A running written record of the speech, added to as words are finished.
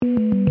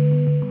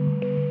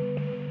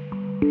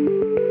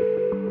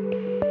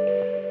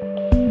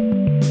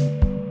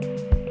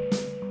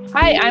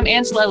Hi, I'm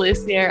Angela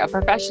Lucier, a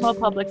professional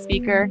public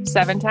speaker,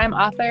 7-time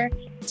author,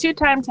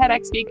 2-time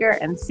TEDx speaker,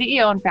 and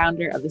CEO and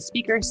founder of the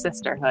Speaker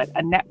Sisterhood,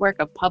 a network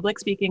of public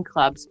speaking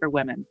clubs for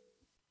women.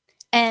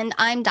 And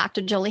I'm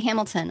Dr. Jolie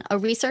Hamilton, a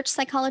research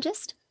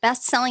psychologist,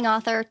 best-selling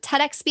author,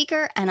 TEDx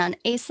speaker, and an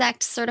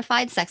AASECT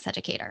certified sex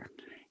educator.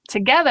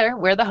 Together,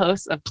 we're the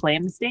hosts of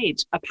Claim the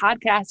Stage, a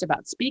podcast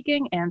about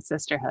speaking and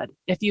sisterhood.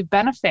 If you've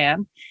been a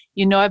fan,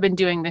 you know I've been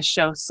doing this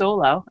show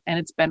solo, and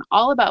it's been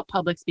all about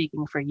public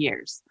speaking for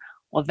years.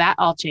 Well, that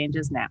all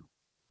changes now.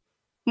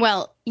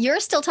 Well, you're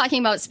still talking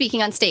about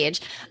speaking on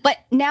stage, but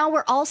now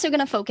we're also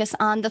going to focus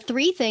on the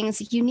 3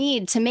 things you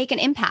need to make an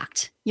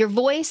impact: your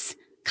voice,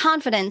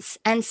 confidence,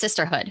 and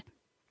sisterhood.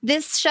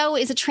 This show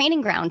is a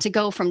training ground to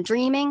go from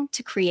dreaming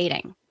to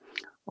creating.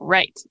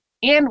 Right.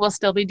 And we'll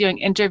still be doing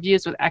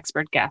interviews with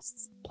expert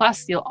guests.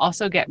 Plus, you'll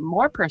also get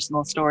more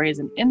personal stories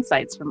and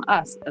insights from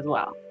us as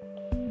well.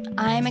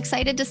 I'm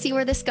excited to see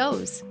where this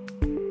goes.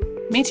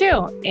 Me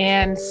too,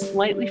 and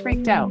slightly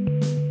freaked out.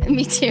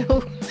 Me too.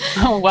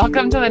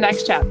 Welcome to the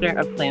next chapter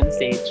of Claim the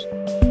Stage.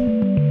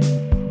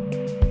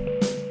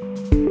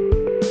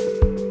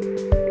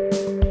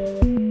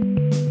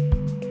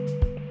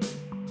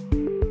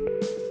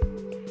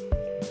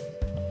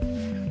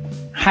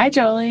 Hi,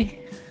 Jolie.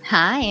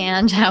 Hi,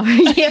 Ange. How are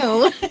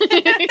you?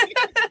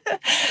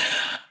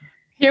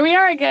 Here we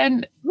are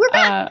again. We're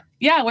back.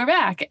 We're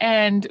back.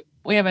 And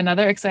we have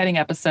another exciting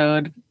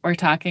episode. We're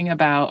talking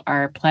about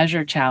our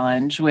pleasure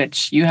challenge,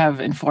 which you have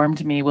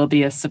informed me will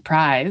be a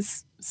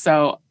surprise.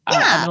 So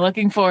I'm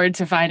looking forward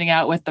to finding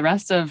out with the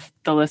rest of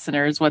the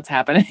listeners what's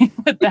happening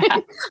with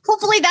that.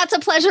 Hopefully that's a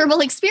pleasurable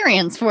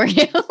experience for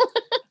you.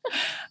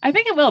 I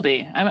think it will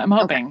be. I'm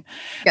hoping.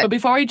 Okay. But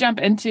before we jump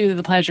into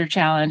the pleasure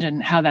challenge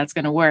and how that's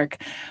going to work,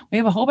 we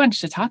have a whole bunch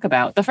to talk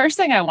about. The first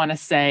thing I want to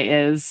say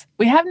is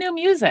we have new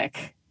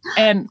music.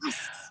 And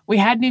we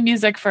had new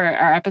music for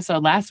our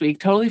episode last week.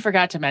 Totally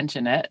forgot to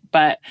mention it.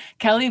 But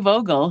Kelly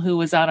Vogel, who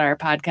was on our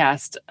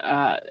podcast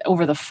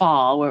over the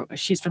fall, where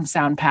she's from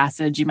Sound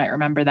Passage. You might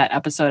remember that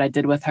episode I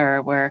did with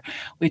her where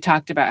we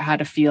talked about how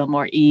to feel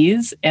more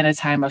ease in a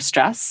time of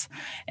stress.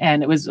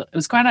 And it was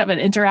kind of an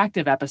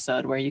interactive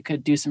episode where you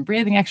could do some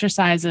breathing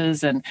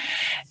exercises, and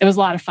it was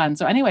a lot of fun.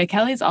 So anyway,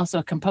 Kelly's also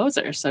a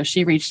composer. So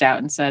she reached out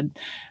and said,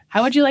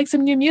 how would you like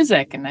some new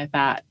music? And I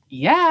thought,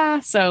 yeah.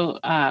 So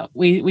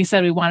we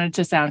said we wanted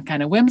to sound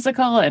kind of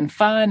whimsical and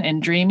fun and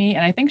dreamy.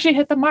 And I think she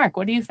hit the mark.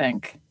 What do you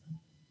think?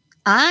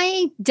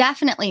 I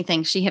definitely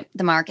think she hit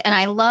the mark. And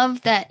I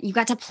love that you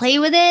got to play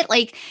with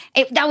it.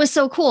 That was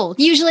so cool.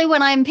 Usually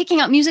when I'm picking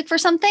out music for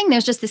something,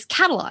 there's just this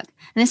catalog.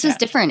 And this was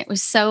different. It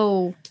was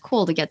so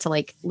cool to get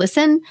to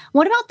listen.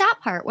 What about that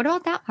part? What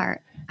about that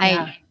part?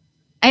 Yeah.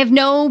 I have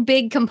no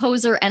big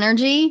composer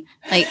energy.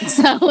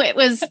 So it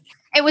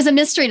was a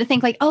mystery to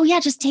think oh yeah,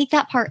 just take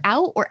that part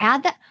out or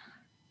add that.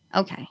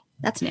 Okay,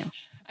 that's new.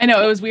 I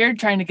know it was weird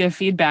trying to give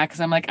feedback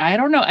because I'm like, I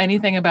don't know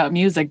anything about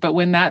music, but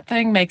when that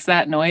thing makes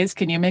that noise,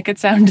 can you make it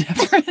sound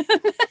different?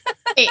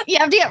 You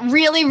have to get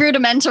really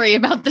rudimentary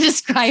about the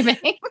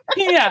describing.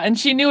 Yeah, and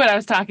she knew what I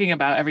was talking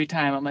about every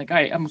time. I'm like, all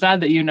right, I'm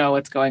glad that you know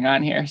what's going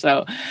on here.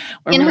 So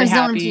we're in really her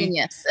happy. zone of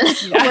genius,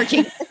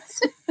 working.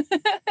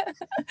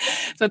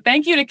 So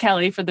thank you to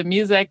Kelly for the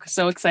music.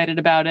 So excited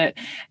about it.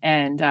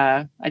 And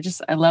I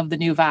love the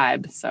new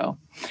vibe. So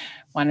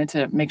wanted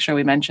to make sure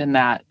we mention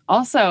that.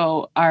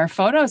 Also, our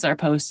photos are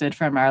posted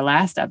from our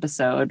last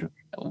episode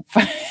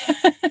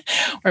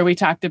where we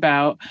talked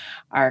about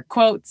our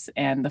quotes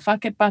and the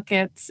fuck it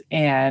buckets.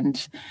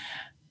 And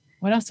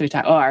what else did we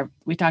talk?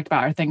 We talked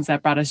about our things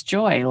that brought us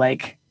joy,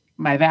 like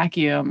my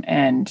vacuum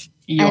and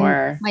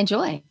my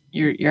joy,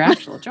 your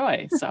actual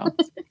joy. So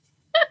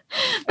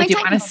if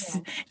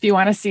you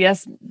want to see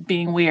us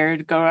being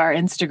weird, go to our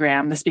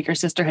Instagram, the Speaker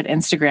Sisterhood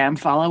Instagram,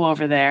 follow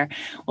over there.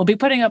 We'll be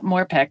putting up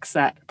more pics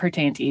that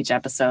pertain to each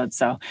episode.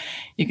 So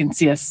you can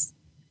see us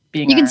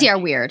being You can see our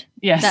weird.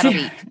 Yes. That'll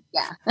be,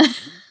 yeah.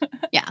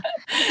 Yeah.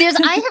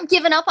 I have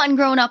given up on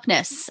grown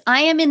upness.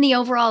 I am in the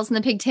overalls and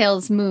the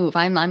pigtails move.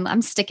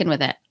 I'm sticking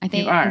with it. I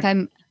think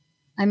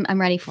I'm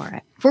ready for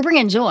it. If we're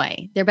bringing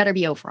joy, there better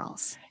be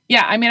overalls.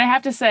 Yeah, I mean, I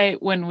have to say,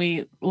 when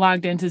we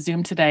logged into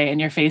Zoom today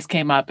and your face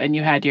came up and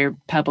you had your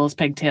Pebbles,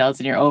 pigtails,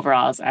 and your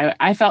overalls,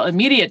 I felt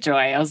immediate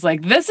joy. I was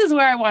like, this is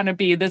where I want to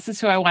be. This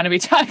is who I want to be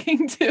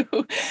talking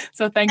to.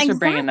 So thanks for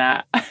bringing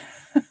that.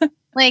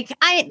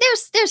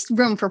 There's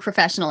room for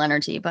professional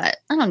energy, but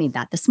I don't need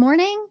that this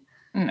morning.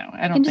 No,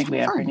 I don't think we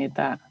ever need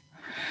that.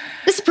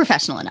 This is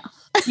professional enough.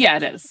 Yeah,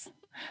 it is.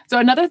 So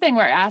another thing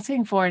we're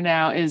asking for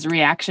now is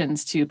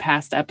reactions to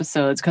past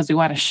episodes, because we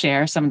want to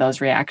share some of those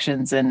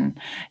reactions in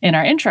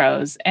our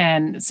intros.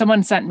 And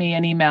someone sent me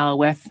an email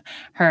with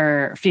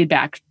her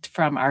feedback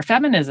from our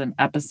feminism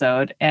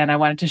episode, and I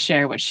wanted to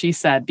share what she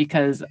said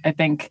because I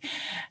think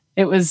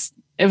it was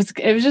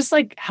it was just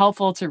like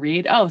helpful to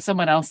read. Oh,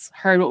 someone else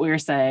heard what we were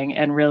saying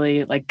and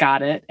really like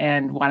got it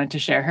and wanted to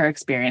share her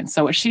experience.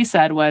 So what she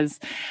said was,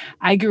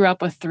 I grew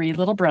up with 3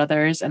 little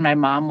brothers and my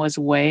mom was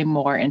way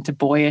more into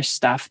boyish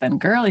stuff than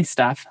girly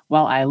stuff.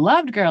 While I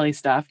loved girly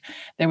stuff,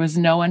 there was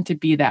no one to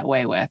be that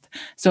way with.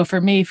 So for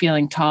me,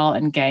 feeling tall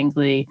and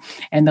gangly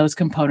and those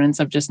components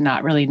of just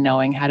not really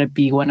knowing how to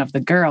be one of the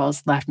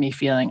girls left me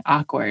feeling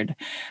awkward.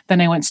 Then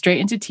I went straight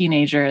into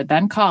teenager,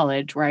 then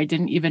college, where I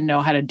didn't even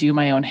know how to do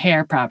my own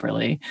hair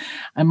properly.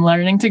 I'm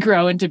learning to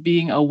grow into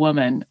being a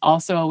woman.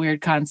 Also a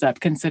weird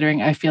concept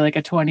considering I feel like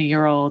a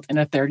 20-year-old in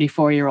a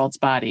 34-year-old's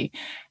body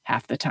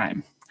half the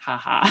time.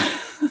 Haha.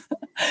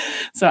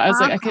 So I was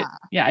like,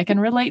 I can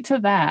relate to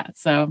that.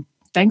 So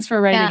thanks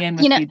for writing in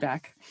with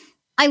feedback.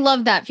 I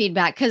love that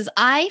feedback because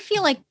I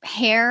feel like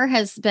hair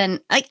has been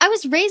like, I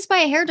was raised by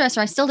a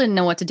hairdresser. I still didn't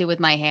know what to do with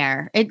my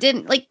hair. It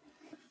didn't like,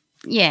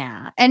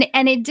 yeah. And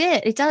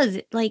it does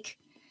like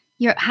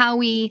how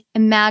we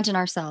imagine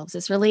ourselves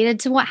is related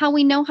to how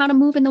we know how to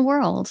move in the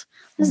world.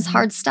 This is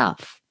hard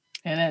stuff.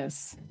 It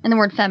is. And the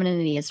word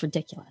femininity is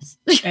ridiculous.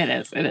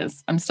 It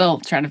is. I'm still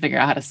trying to figure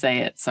out how to say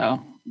it. So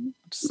I'll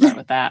just start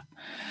with that.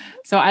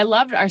 So I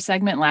loved our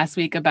segment last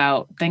week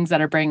about things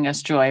that are bringing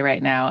us joy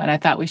right now. And I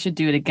thought we should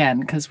do it again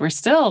because we're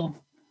still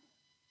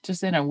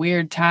just in a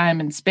weird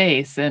time and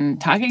space. And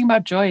talking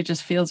about joy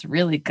just feels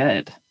really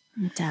good.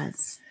 It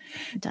does.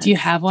 Do you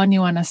have one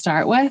you want to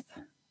start with?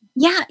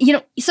 Yeah.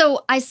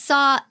 So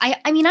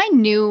I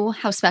knew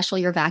how special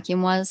your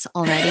vacuum was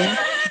already.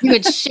 You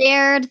had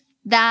shared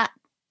that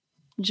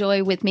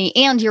joy with me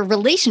and your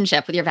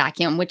relationship with your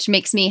vacuum, which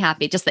makes me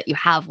happy just that you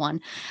have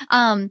one.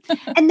 And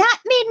that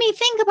made me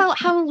think about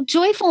how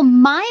joyful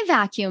my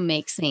vacuum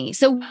makes me.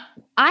 So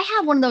I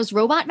have one of those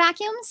robot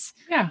vacuums,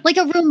 like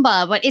a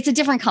Roomba, but it's a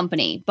different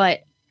company.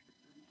 But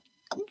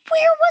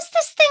where was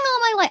this thing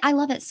all my life? I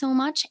love it so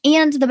much.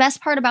 And the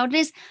best part about it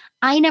is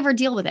I never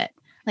deal with it.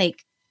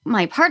 Like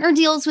my partner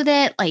deals with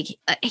it. Like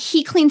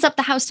he cleans up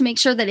the house to make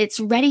sure that it's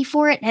ready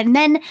for it. And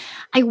then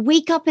I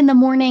wake up in the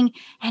morning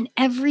and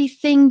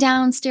everything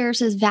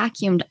downstairs is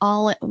vacuumed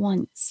all at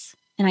once.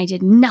 And I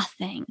did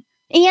nothing.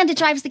 And it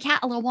drives the cat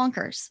a little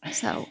bonkers.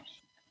 So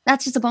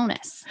that's just a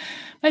bonus.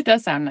 That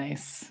does sound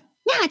nice.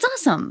 Yeah, it's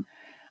awesome.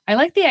 I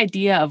like the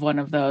idea of one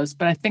of those,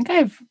 but I think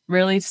I've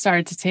really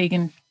started to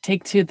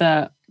take to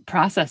the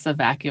process of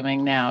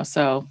vacuuming now.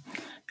 So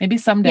maybe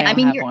someday I'll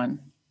have one.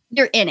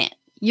 You're in it.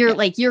 You're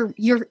like,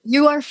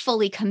 you are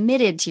fully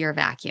committed to your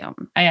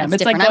vacuum. I am.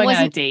 It's like going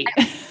on a date.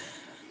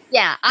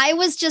 I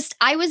was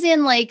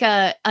in like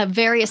a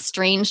very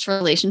estranged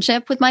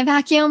relationship with my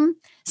vacuum.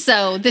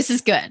 So this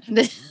is good.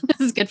 This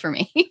is good for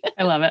me.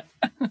 I love it.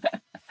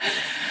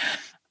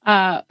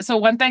 So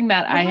one thing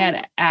that I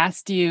had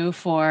asked you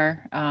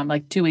for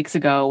like 2 weeks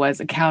ago was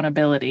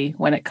accountability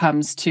when it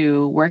comes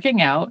to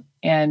working out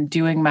and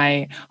doing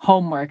my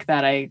homework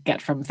that I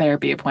get from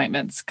therapy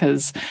appointments.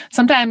 Because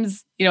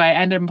sometimes, I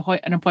end an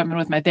appointment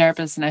with my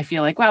therapist and I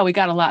feel like, wow, we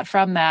got a lot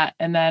from that.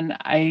 And then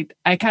I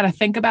kind of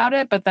think about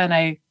it, but then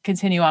I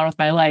continue on with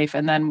my life.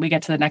 And then we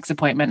get to the next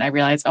appointment. I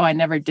realize, I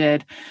never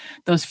did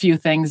those few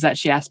things that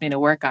she asked me to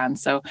work on.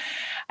 So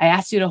I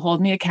asked you to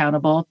hold me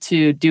accountable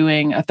to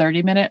doing a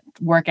 30-minute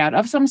workout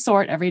of some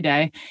sort every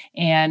day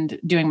and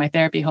doing my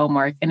therapy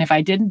homework. And if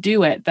I didn't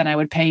do it, then I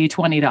would pay you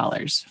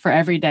 $20 for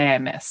every day I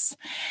miss.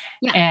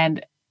 Yeah.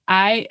 And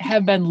I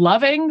have been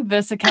loving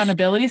this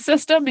accountability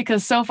system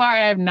because so far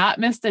I have not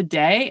missed a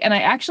day. And I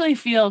actually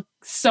feel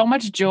so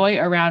much joy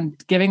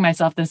around giving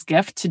myself this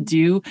gift to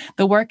do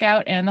the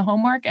workout and the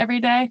homework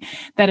every day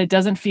that it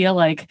doesn't feel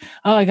like,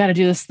 I got to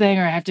do this thing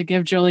or I have to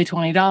give Jolie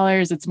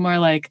 $20. It's more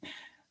like,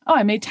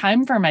 I made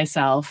time for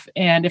myself.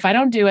 And if I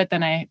don't do it,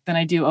 then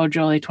I do owe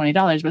Jolie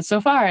 $20. But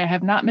so far I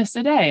have not missed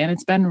a day and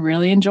it's been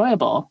really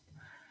enjoyable.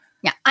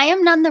 Yeah, I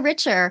am none the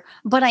richer,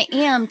 but I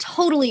am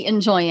totally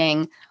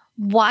enjoying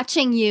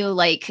watching you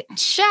like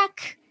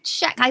check.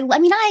 I will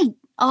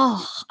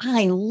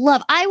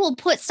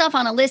put stuff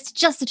on a list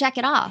just to check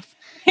it off.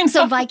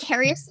 So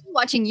vicariously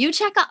watching you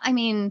check off.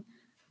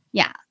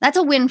 That's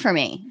a win for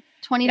me.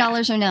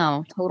 $20 or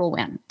no, total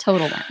win.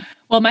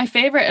 Well, my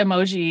favorite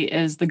emoji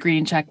is the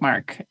green check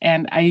mark.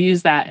 And I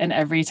use that and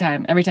every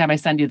time I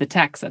send you the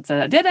text that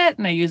says I did it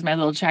and I use my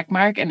little check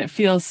mark and it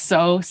feels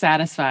so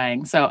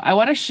satisfying. So I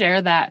want to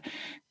share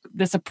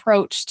this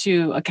approach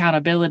to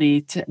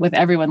accountability with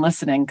everyone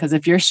listening. Because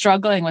if you're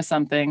struggling with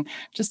something,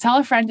 just tell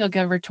a friend you'll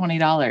give her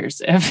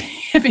 $20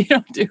 if you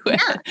don't do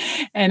it. Yeah.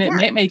 And it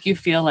might make you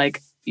feel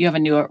like you have a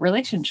new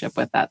relationship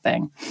with that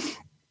thing.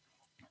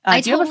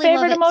 Do you have a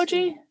favorite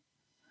emoji?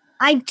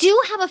 I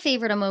do have a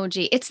favorite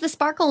emoji. It's the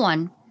sparkle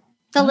one.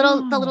 The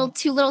little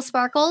 2 little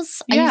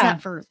sparkles. Yeah. I use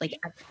that for like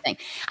everything.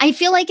 I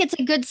feel like it's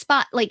a good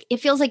spot. Like it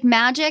feels like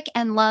magic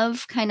and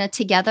love kind of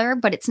together,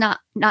 but it's not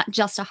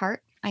just a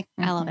heart. I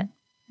love it.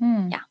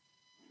 Yeah,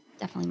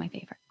 definitely my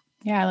favorite.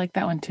 Yeah, I like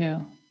that one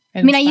too. I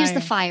use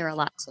the fire a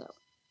lot too.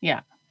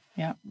 Yeah.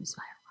 I use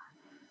fire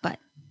a lot. But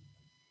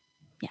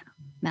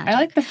magic. I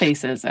like the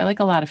faces. I like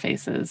a lot of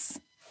faces.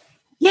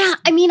 Yeah,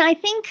 I mean, I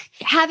think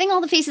having all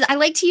the faces, I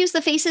like to use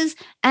the faces,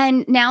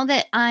 and now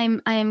that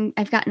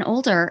I've gotten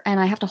older and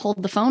I have to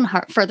hold the phone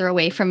further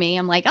away from me,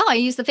 I'm like, oh, I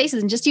use the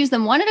faces and just use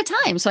them one at a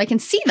time so I can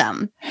see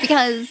them,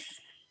 because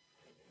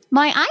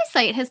my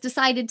eyesight has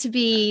decided to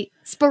be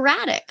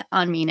sporadic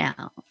on me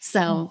now.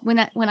 So when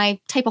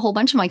I type a whole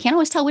bunch of them, I can't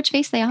always tell which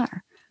face they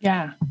are.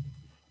 Yeah.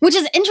 Which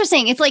is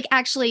interesting. It's like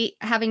actually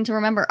having to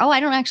remember, oh,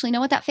 I don't actually know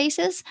what that face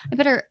is. I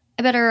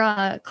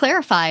better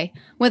clarify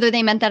whether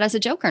they meant that as a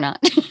joke or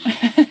not.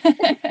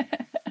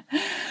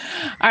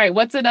 All right.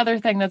 What's another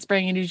thing that's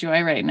bringing you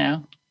joy right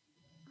now?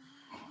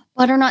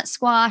 Butternut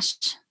squash.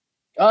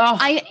 Oh,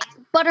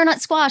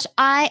 Butternut squash.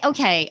 I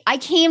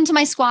came to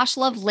my squash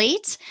love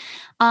late.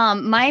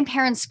 My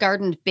parents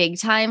gardened big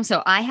time,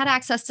 so I had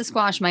access to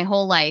squash my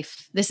whole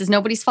life. This is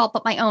nobody's fault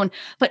but my own.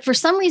 But for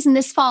some reason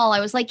this fall, I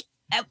was like,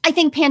 I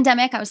think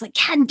pandemic, I was like,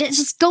 Ken,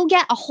 just go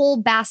get a whole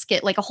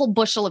basket, like a whole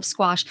bushel of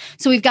squash.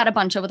 So we've got a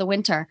bunch over the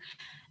winter.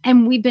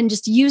 And we've been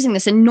just using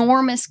this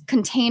enormous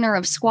container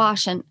of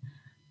squash. And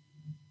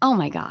oh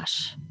my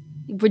gosh,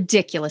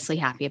 ridiculously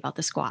happy about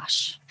the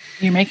squash.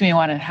 You're making me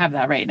want to have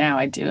that right now.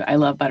 I do. I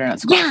love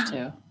butternut squash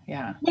too.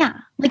 Yeah. Yeah.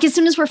 Like as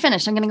soon as we're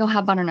finished, I'm going to go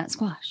have butternut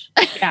squash.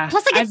 Yeah.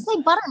 Plus I get to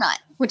say butternut,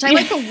 which I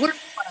like the word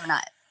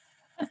butternut.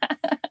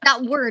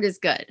 That word is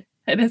good.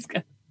 It is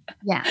good.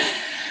 Yeah.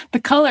 The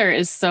color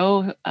is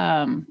so,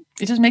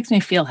 it just makes me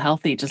feel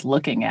healthy just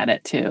looking at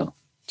it too.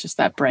 Just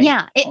that bright.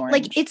 Yeah.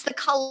 Orange. It's the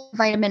color of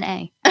vitamin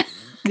A.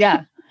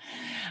 Yeah.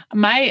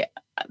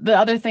 The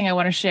other thing I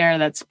want to share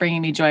that's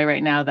bringing me joy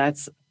right now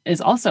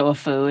is also a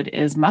food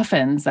is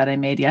muffins that I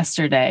made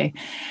yesterday.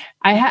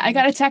 I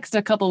got a text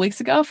a couple of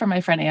weeks ago from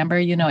my friend Amber,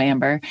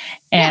 Amber,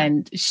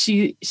 and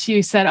she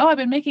said, "Oh, I've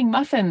been making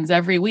muffins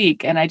every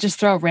week, and I just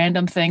throw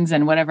random things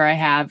in whatever I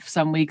have.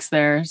 Some weeks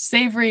they're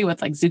savory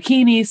with like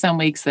zucchini, some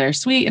weeks they're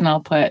sweet, and I'll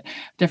put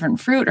different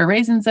fruit or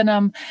raisins in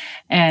them,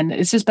 and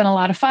it's just been a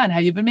lot of fun.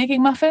 Have you been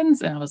making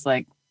muffins?" And I was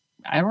like,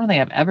 I don't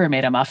think I've ever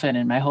made a muffin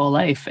in my whole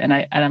life. And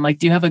I'm like,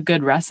 do you have a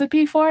good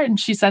recipe for it? And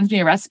she sends me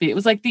a recipe. It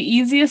was like the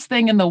easiest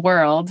thing in the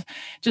world,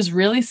 just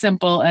really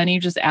simple. And you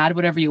just add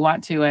whatever you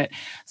want to it.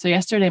 So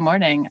yesterday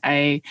morning,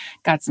 I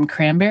got some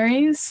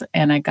cranberries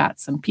and I got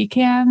some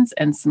pecans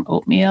and some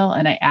oatmeal.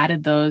 And I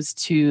added those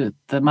to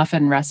the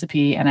muffin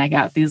recipe. And I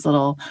got these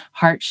little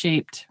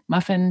heart-shaped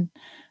muffin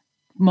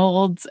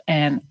molds,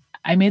 and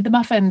I made the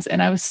muffins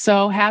and I was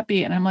so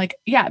happy. And I'm like,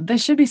 yeah,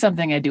 this should be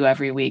something I do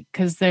every week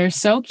because they're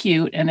so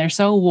cute and they're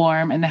so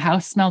warm and the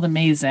house smelled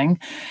amazing.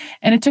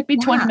 And it took me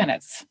 20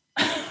 minutes.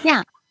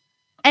 Yeah.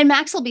 And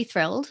Max will be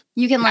thrilled.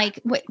 You can like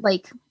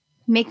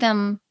make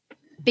them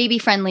baby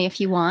friendly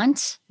if you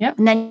want. Yep.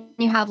 And then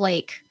you have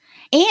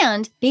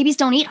and babies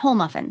don't eat whole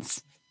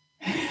muffins.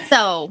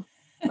 So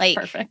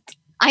perfect.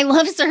 I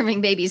love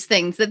serving babies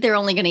things that they're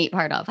only going to eat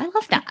part of. I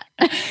love that.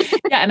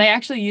 Yeah. And I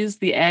actually used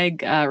the egg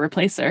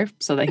replacer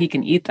so that he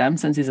can eat them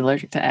since he's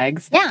allergic to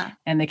eggs. Yeah.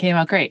 And they came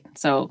out great.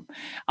 So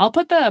I'll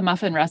put the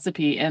muffin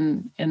recipe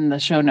in the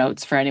show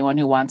notes for anyone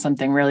who wants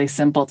something really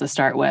simple to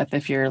start with.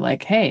 If you're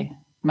like, hey,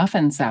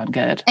 muffins sound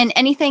good. And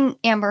anything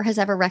Amber has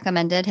ever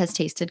recommended has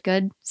tasted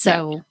good.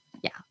 So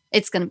yeah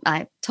it's going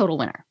to total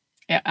winner.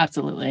 Yeah,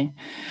 absolutely.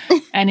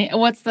 And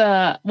what's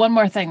the one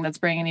more thing that's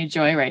bringing you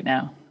joy right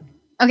now?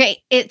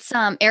 Okay, it's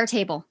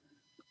Airtable.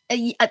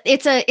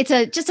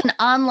 It's just an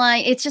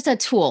online. It's just a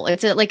tool.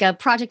 It's like a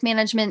project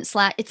management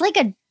 / It's like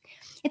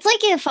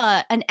if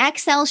an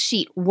Excel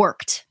sheet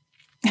worked.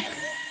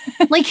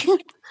 like you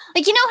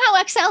know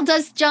how Excel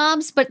does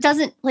jobs, but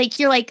doesn't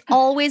you're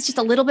always just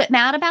a little bit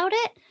mad about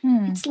it.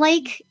 It's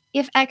like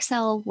if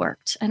Excel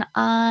worked, and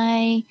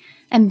I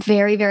am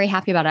very, very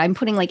happy about it. I'm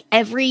putting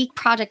every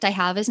project I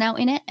have is now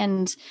in it,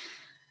 and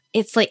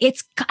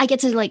I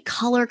get to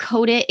color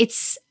code it.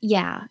 It's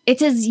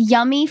as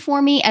yummy for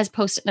me as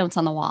Post-it notes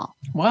on the wall.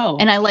 Whoa.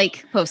 And I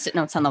like Post-it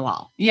notes on the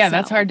wall. Yeah, so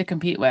that's hard to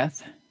compete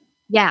with.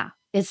 Yeah,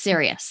 it's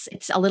serious.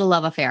 It's a little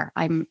love affair.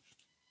 I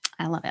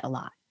love it a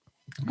lot.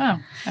 Oh,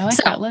 I like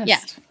that list. Yeah.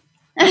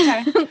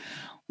 Okay.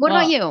 What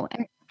about you?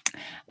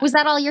 Was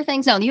that all your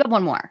things? No, you have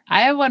one more.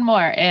 I have one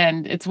more,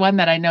 and it's one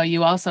that I know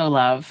you also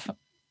love,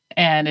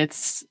 and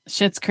it's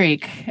Schitt's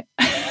Creek.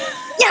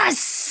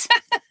 Yes.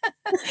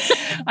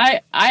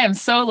 I am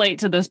so late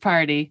to this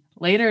party,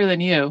 later than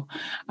you.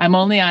 I'm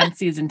only on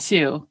season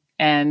 2,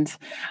 and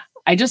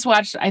I just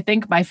watched, I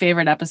think, my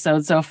favorite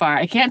episode so far.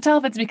 I can't tell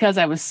if it's because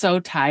I was so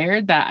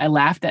tired that I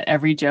laughed at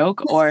every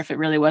joke or if it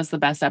really was the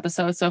best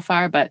episode so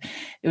far, but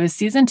it was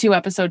season 2,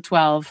 episode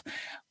 12,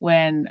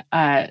 when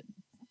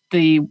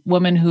the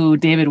woman who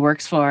David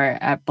works for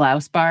at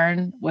Blouse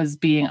Barn was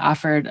being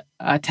offered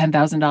a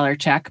 $10,000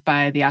 check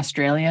by the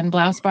Australian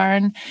Blouse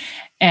Barn.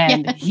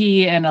 And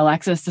he and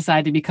Alexis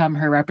decide to become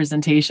her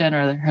representation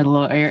or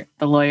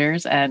the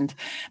lawyers, and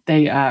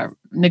they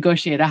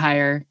negotiate a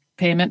higher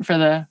payment for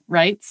the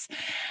rights.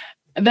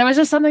 There was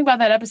just something about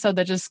that episode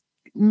that just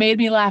made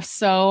me laugh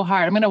so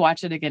hard. I'm going to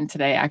watch it again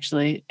today,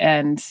 actually.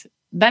 And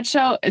that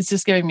show is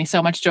just giving me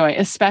so much joy,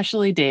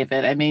 especially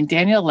David. I mean,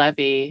 Daniel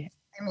Levy,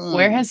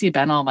 where has he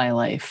been all my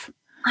life?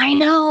 I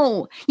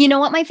know. You know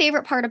what my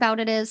favorite part about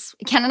it is?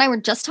 Ken and I were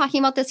just talking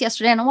about this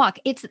yesterday on a walk.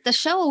 It's that the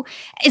show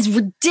is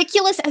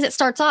ridiculous as it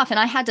starts off. And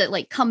I had to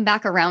like come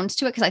back around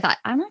to it because I thought,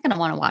 I'm not going to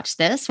want to watch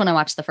this when I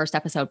watched the first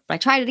episode. But I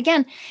tried it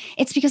again.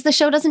 It's because the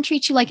show doesn't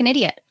treat you like an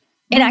idiot.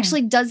 It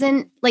actually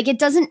doesn't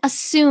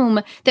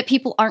assume that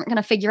people aren't going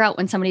to figure out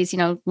when somebody's,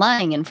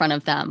 lying in front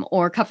of them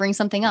or covering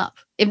something up.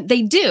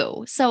 They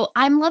do. So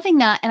I'm loving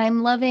that. And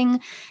I'm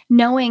loving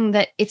knowing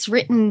that it's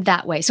written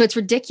that way. So it's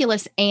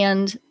ridiculous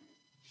and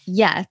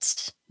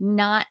yet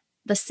not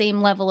the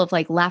same level of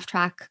like laugh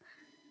track,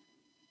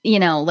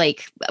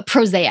 like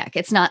prosaic.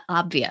 It's not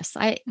obvious.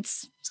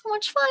 It's so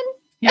much fun.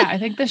 Yeah, I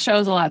think the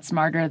show's a lot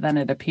smarter than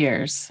it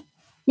appears.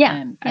 Yeah.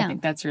 And I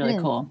think that's really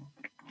cool.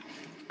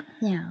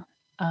 Yeah.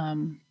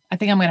 I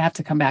think I'm going to have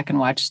to come back and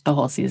watch the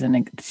whole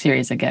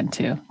series again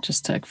too,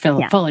 just to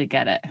fully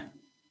get it.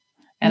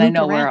 And I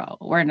know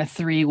we're in a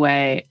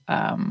 3-way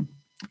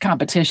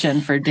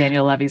competition for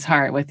Daniel Levy's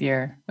heart with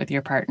your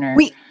partner.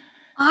 We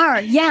are.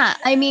 Yeah.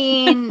 I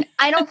mean,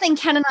 I don't think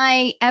Ken and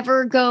I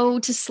ever go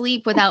to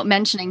sleep without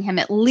mentioning him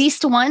at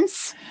least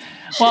once.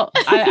 Well,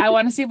 I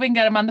want to see if we can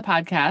get him on the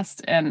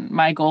podcast, and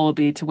my goal will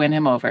be to win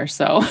him over.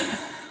 So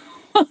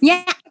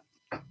yeah,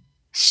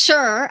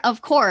 sure.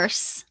 Of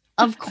course.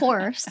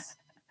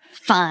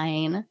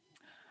 Fine.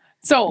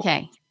 So,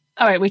 okay.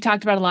 All right. We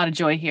talked about a lot of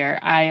joy here.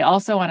 I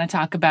also want to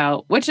talk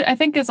about, which I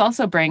think is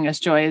also bringing us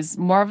joy, is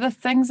more of the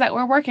things that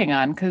we're working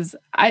on. Because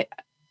I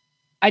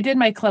did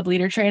my club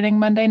leader training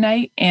Monday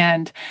night.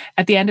 And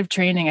at the end of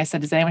training, I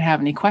said, does anyone have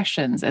any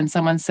questions? And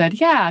someone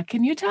said, yeah,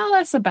 can you tell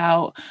us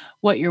about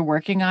what you're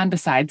working on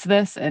besides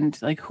this?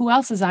 And like, who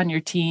else is on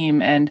your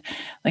team? And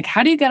like,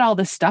 how do you get all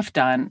this stuff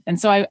done? And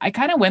so I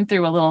kind of went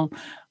through a little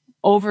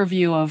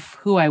overview of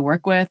who I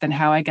work with and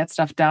how I get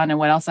stuff done and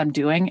what else I'm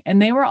doing.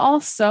 And they were all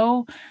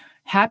so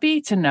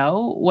happy to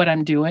know what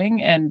I'm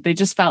doing. And they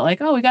just felt like,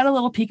 oh, we got a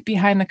little peek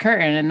behind the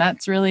curtain. And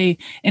that's really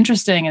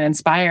interesting and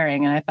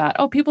inspiring. And I thought,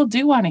 oh, people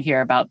do want to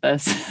hear about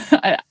this.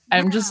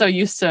 I'm just so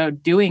used to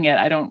doing it.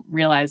 I don't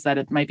realize that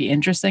it might be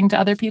interesting to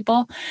other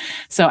people.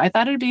 So I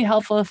thought it'd be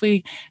helpful if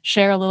we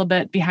share a little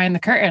bit behind the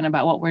curtain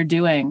about what we're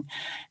doing.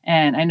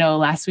 And I know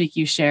last week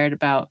you shared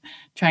about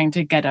trying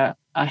to get a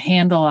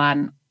handle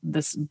on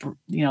this,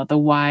 the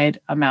wide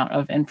amount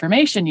of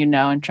information,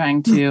 and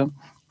trying to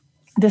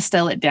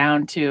distill it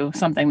down to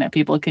something that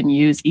people can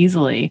use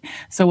easily.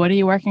 So what are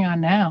you working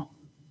on now?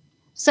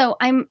 So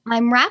I'm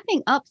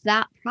wrapping up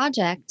that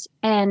project,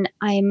 and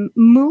I'm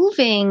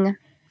moving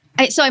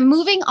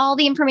all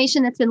the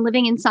information that's been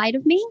living inside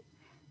of me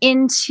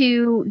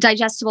into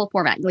digestible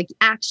format, like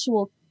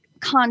actual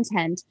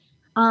content.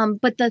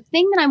 But the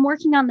thing that I'm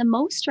working on the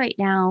most right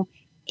now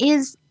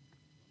is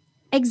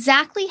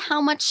exactly how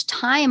much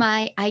time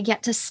I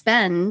get to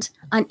spend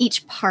on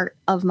each part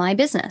of my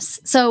business.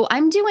 So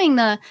I'm doing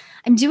the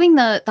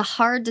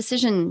hard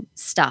decision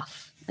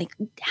stuff. Like,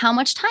 how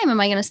much time am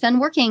I going to spend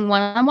working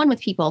one-on-one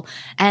with people?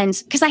 And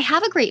because I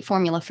have a great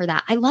formula for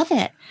that, I love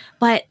it.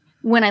 But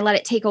when I let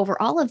it take over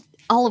all of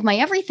my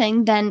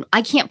everything, then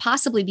I can't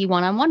possibly be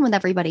one-on-one with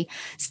everybody.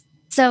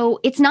 So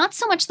it's not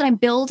so much that I'm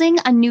building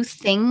a new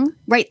thing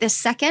right this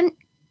second,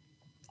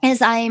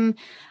 as I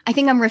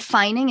think I'm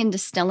refining and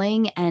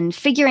distilling and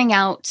figuring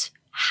out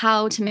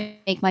how to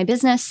make my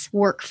business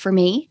work for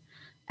me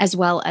as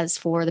well as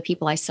for the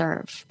people I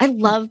serve. I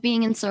love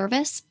being in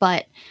service,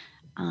 but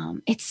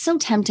it's so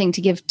tempting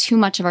to give too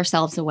much of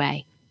ourselves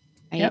away.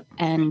 Right. Yep.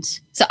 And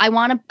so I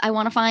want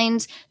to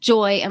find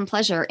joy and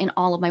pleasure in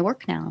all of my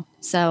work now.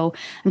 So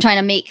I'm trying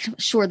to make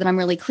sure that I'm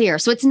really clear.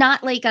 So it's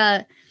not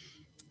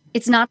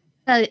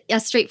a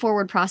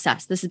straightforward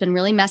process. This has been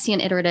really messy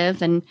and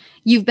iterative, and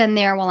you've been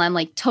there while I'm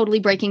like totally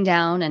breaking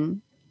down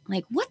and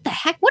like, what the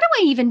heck? What do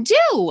I even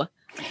do?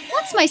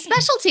 What's my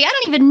specialty? I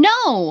don't even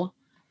know.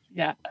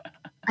 Yeah.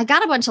 I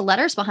got a bunch of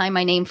letters behind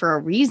my name for a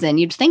reason.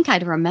 You'd think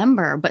I'd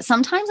remember, but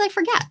sometimes I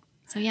forget.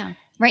 So yeah,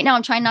 right now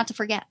I'm trying not to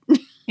forget.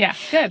 Yeah,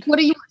 good. What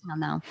are you working on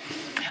now?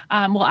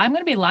 Well, I'm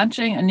going to be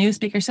launching a new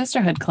Speaker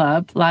Sisterhood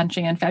Club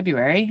launching in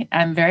February.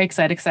 I'm very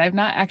excited because I've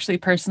not actually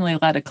personally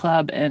led a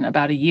club in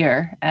about a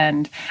year,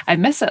 and I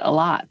miss it a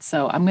lot.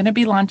 So I'm going to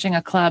be launching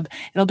a club.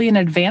 It'll be an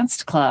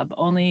advanced club,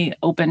 only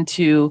open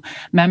to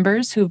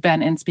members who've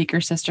been in Speaker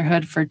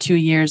Sisterhood for 2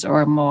 years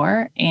or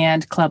more,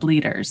 and club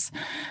leaders.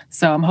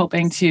 So I'm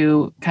hoping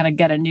to kind of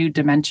get a new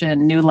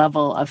dimension, new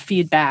level of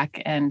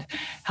feedback, and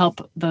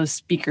help those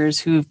speakers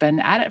who've been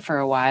at it for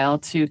a while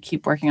to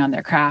keep working on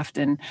their craft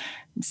and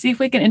see if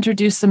we can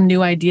introduce some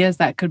new ideas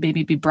that could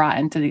maybe be brought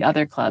into the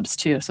other clubs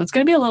too. So it's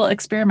going to be a little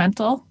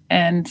experimental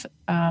and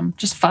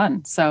just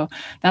fun. So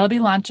that'll be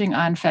launching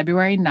on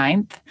February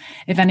 9th.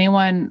 If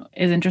anyone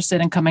is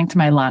interested in coming to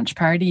my launch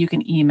party, you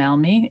can email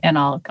me and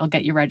I'll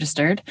get you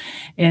registered.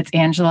 It's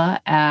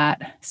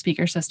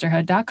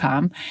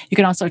Angela@speakersisterhood.com. You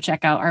can also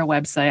check out our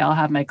website. I'll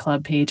have my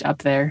club page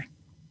up there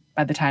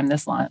by the time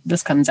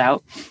this comes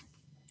out.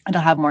 And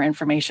I'll have more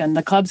information.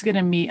 The club's going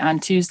to meet on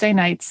Tuesday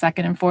nights,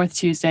 second and fourth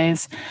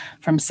Tuesdays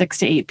from 6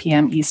 to 8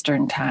 p.m.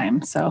 Eastern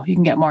time. So you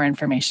can get more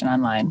information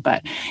online.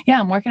 But yeah,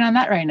 I'm working on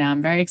that right now.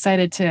 I'm very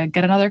excited to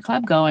get another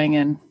club going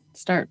and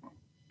start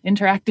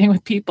interacting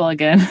with people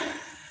again.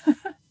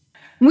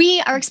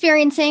 We are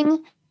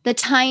experiencing the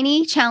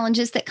tiny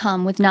challenges that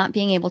come with not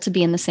being able to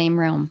be in the same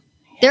room.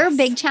 Yes. There are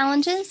big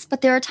challenges,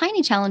 but there are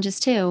tiny challenges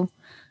too.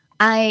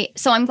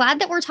 So I'm glad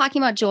that we're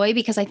talking about joy,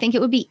 because I think it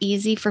would be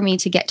easy for me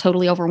to get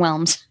totally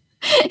overwhelmed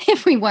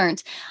if we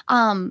weren't.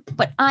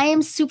 But I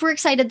am super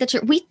excited that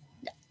we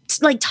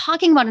like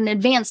talking about an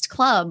advanced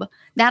club.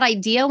 That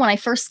idea, when I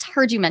first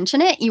heard you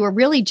mention it, you were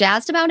really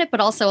jazzed about it, but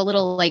also a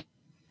little like,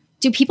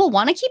 do people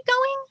want to keep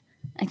going?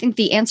 I think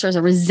the answer is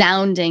a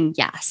resounding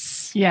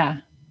yes.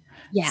 Yeah.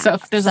 So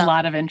there's a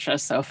lot of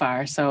interest so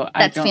far. So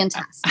that's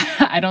fantastic.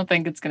 I don't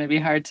think it's going to be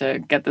hard to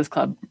get this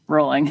club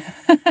rolling.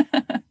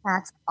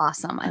 That's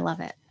awesome. I love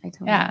it. I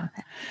totally love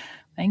it.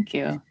 Thank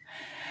you.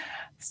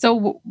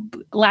 So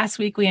last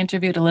week we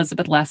interviewed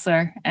Elizabeth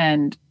Lesser,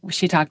 and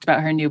she talked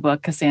about her new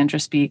book, Cassandra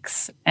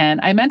Speaks.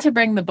 And I meant to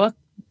bring the book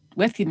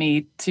with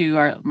me to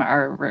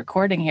our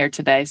recording here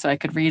today so I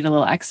could read a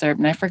little excerpt,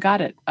 and I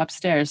forgot it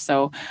upstairs.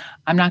 So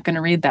I'm not going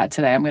to read that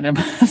today. I'm going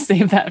to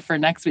save that for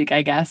next week,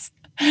 I guess.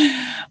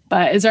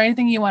 But is there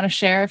anything you want to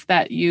share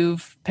that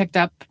you've picked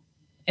up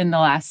in the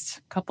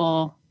last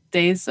couple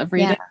days of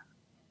reading? Yeah.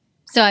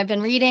 So I've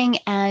been reading,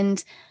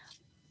 and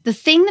the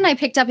thing that I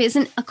picked up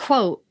isn't a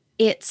quote.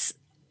 It's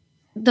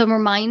the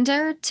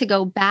reminder to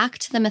go back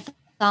to the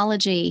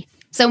mythology.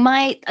 So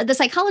the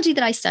psychology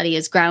that I study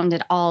is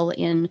grounded all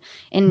in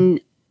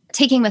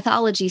taking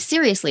mythology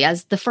seriously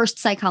as the first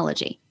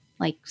psychology.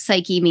 Like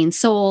psyche means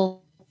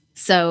soul.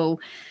 So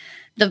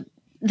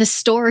the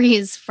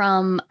stories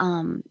from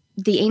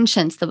the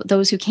ancients,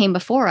 those who came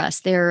before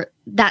us,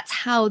 that's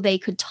how they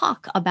could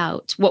talk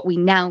about what we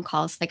now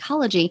call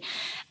psychology.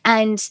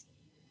 And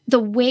the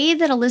way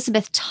that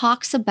Elizabeth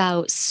talks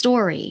about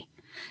story,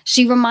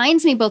 she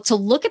reminds me both to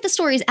look at the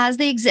stories as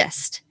they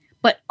exist,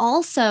 but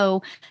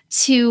also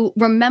to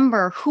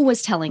remember who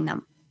was telling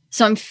them.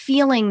 So I'm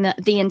feeling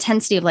the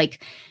intensity of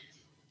like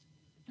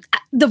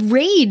the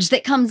rage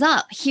that comes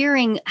up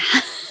hearing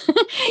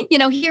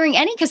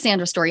any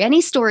Cassandra story,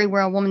 any story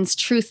where a woman's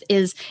truth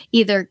is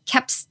either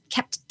kept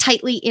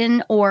tightly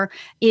in, or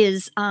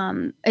is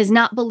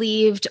not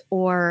believed,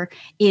 or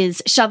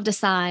is shoved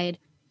aside.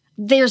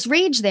 There's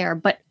rage there,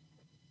 but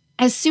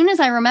as soon as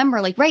I remember,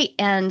 like, right,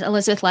 and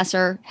Elizabeth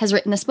Lesser has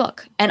written this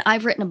book, and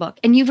I've written a book,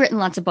 and you've written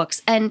lots of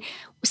books, and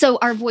so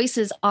our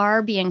voices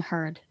are being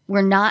heard.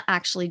 We're not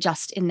actually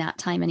just in that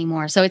time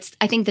anymore. So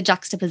I think the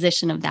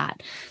juxtaposition of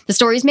that. The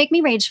stories make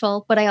me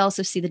rageful, but I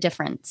also see the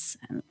difference.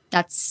 And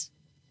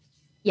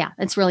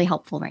it's really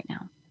helpful right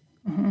now.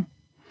 Mm-hmm.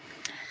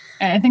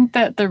 And I think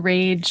that the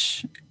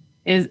rage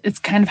it's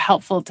kind of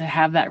helpful to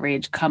have that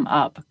rage come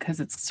up, because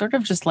it's sort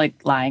of just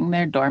like lying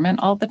there dormant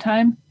all the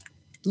time.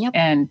 Yep.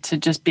 And to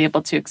just be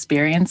able to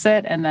experience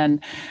it and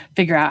then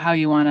figure out how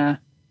you want to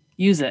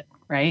use it,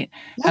 right?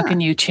 Yeah. How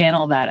can you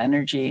channel that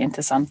energy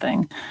into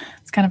something?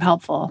 It's kind of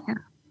helpful.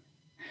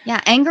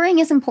 Yeah. Angering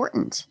is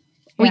important.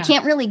 Yeah. We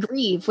can't really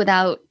grieve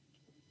without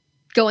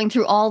going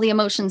through all the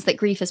emotions that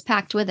grief is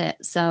packed with it.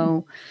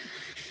 So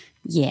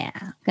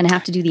going to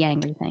have to do the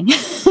angry thing.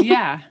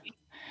 Yeah.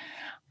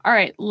 All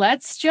right.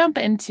 Let's jump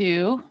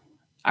into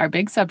our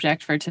big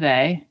subject for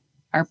today,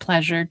 our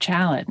pleasure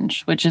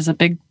challenge, which is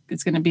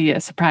it's going to be a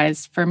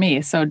surprise for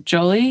me. So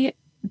Jolie,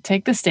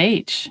 take the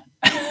stage.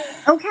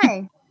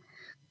 Okay.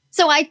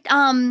 So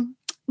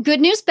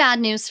good news, bad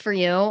news for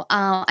you.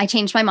 I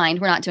changed my mind.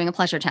 We're not doing a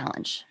pleasure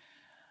challenge.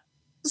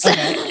 So,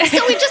 okay.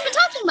 So we've just been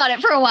talking about it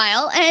for a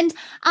while, and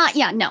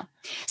no.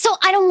 So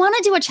I don't want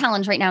to do a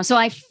challenge right now. So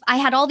I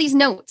had all these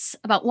notes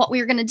about what we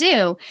were going to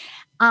do.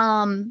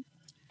 And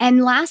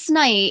last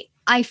night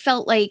I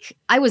felt like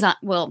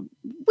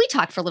we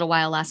talked for a little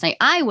while last night.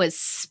 I was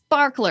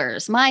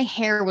sparklers. My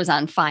hair was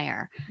on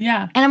fire.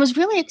 Yeah. And I was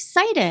really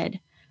excited.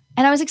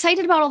 And I was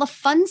excited about all the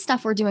fun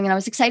stuff we're doing. And I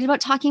was excited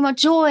about talking about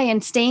joy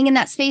and staying in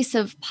that space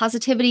of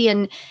positivity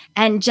and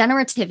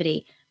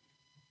generativity.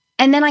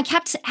 And then I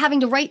kept having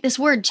to write this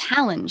word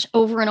challenge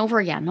over and over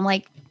again. I'm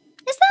like,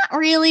 is that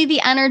really the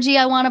energy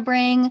I want to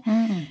bring?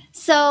 Mm.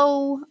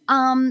 So,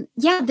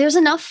 there's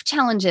enough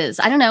challenges.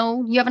 I don't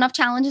know. You have enough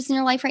challenges in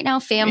your life right now?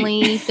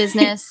 Family,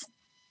 business,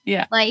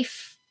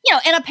 life,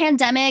 in a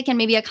pandemic, and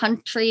maybe a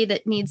country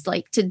that needs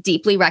to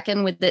deeply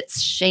reckon with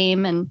its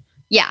shame. And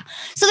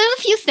so there's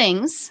a few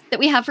things that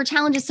we have for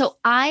challenges. So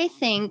I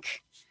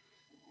think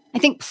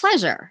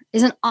pleasure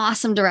is an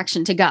awesome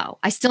direction to go.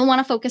 I still want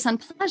to focus on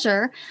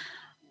pleasure.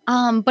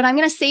 But I'm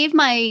going to save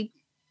my,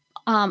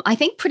 I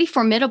think, pretty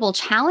formidable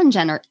challenge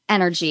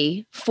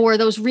energy for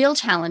those real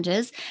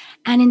challenges.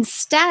 And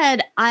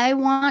instead, I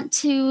want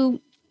to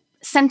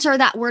center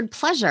that word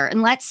pleasure.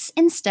 And let's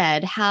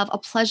instead have a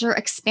pleasure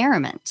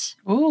experiment.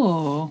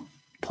 Ooh,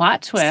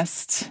 plot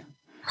twist.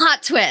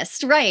 Plot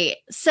twist, right.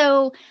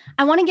 So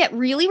I want to get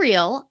really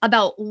real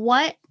about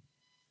what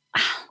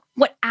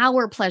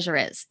our pleasure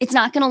is. It's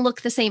not going to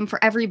look the same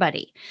for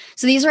everybody.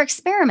 So these are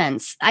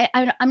experiments.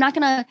 I'm not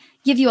going to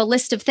give you a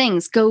list of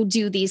things. Go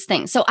do these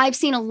things. So I've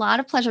seen a lot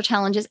of pleasure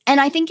challenges, and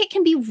I think it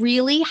can be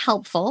really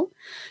helpful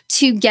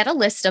to get a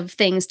list of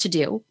things to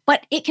do,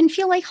 but it can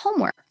feel like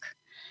homework.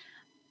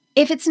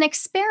 if it's an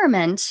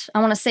experiment, I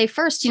want to say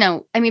first,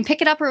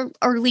 pick it up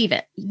or leave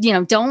it.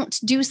 Don't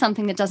do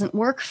something that doesn't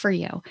work for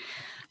you.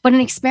 But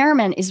an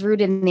experiment is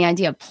rooted in the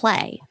idea of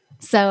play.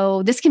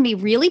 So this can be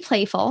really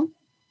playful.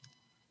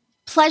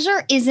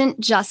 Pleasure isn't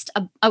just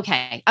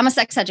I'm a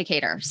sex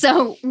educator.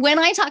 So when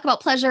I talk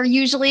about pleasure,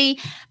 usually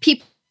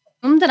people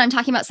assume that I'm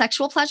talking about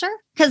sexual pleasure,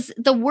 because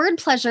the word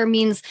pleasure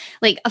means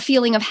like a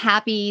feeling of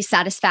happy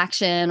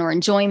satisfaction or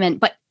enjoyment.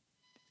 But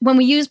when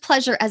we use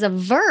pleasure as a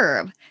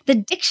verb, the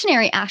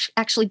dictionary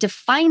actually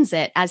defines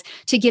it as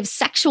to give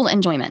sexual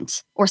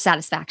enjoyment or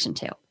satisfaction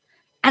to.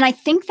 And I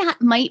think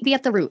that might be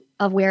at the root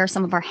of where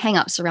some of our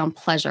hangups around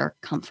pleasure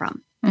come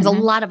from. Because a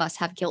lot of us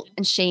have guilt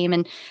and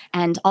shame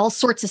and all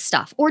sorts of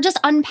stuff, or just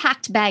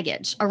unpacked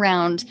baggage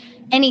around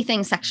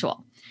anything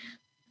sexual.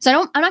 So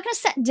I'm not going to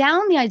set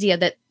down the idea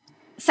that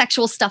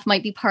sexual stuff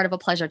might be part of a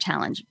pleasure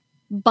challenge,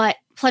 but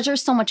pleasure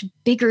is so much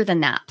bigger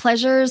than that.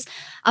 Pleasure's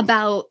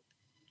about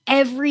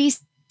every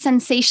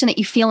sensation that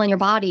you feel in your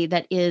body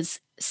that is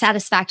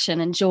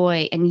satisfaction and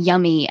joy and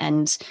yummy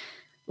and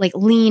like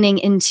leaning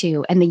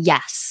into and the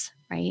yes,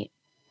 right?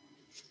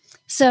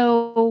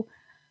 So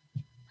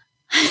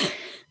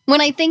when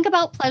I think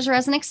about pleasure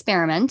as an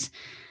experiment,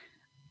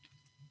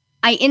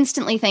 I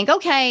instantly think,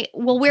 okay,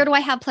 well, where do I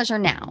have pleasure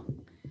now?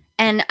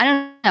 And I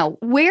don't know,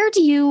 where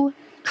do you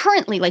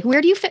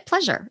fit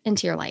pleasure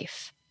into your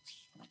life?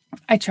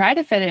 I try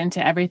to fit it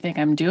into everything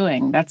I'm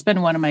doing. That's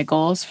been one of my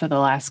goals for the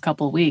last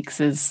couple of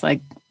weeks, is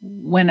like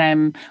when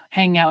I'm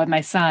hanging out with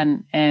my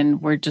son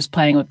and we're just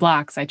playing with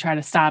blocks, I try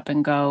to stop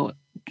and go,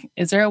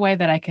 is there a way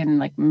that I can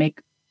like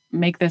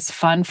make this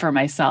fun for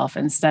myself,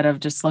 instead of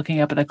just looking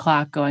up at the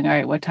clock going, all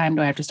right, what time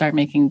do I have to start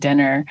making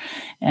dinner?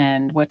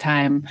 And what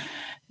time,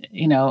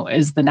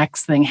 is the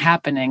next thing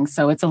happening?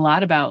 So it's a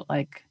lot about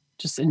like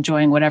just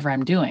enjoying whatever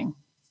I'm doing.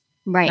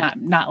 Right.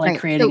 Not like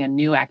creating a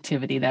new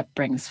activity that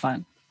brings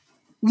fun.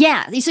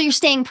 Yeah. So you're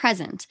staying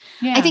present.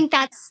 Yeah. I think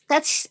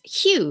that's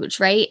huge,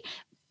 right?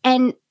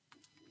 And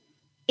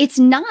it's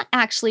not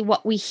actually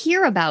what we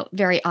hear about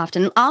very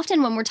often.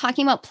 Often when we're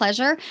talking about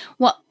pleasure,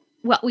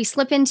 what we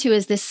slip into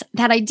is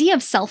that idea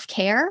of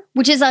self-care,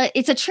 which is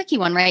it's a tricky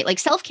one, right? Like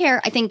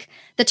self-care, I think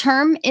the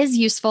term is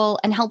useful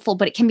and helpful,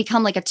 but it can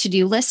become like a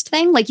to-do list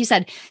thing. Like you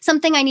said,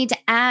 something I need to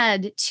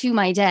add to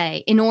my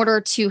day in order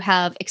to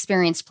have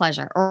experienced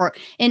pleasure, or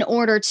in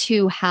order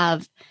to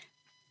have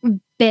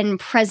been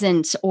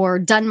present or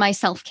done my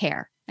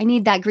self-care. I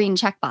need that green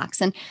checkbox.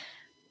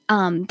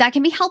 And that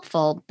can be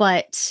helpful,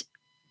 but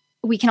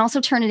we can also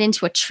turn it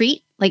into a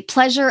treat, like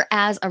pleasure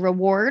as a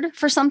reward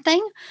for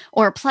something,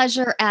 or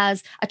pleasure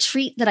as a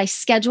treat that I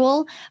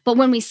schedule. But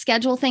when we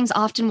schedule things,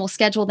 often we'll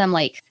schedule them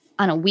like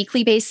on a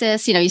weekly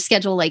basis. You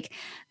schedule like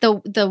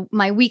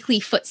my weekly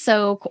foot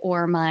soak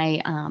or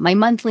my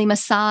monthly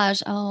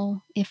massage.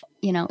 Oh, if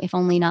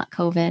only not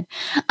COVID.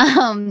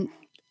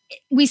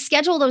 We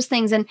schedule those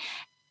things, and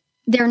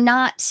they're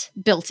not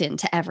built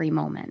into every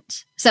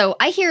moment. So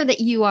I hear that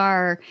you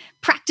are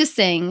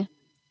practicing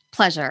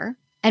pleasure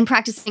and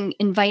practicing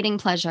inviting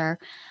pleasure.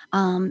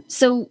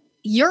 So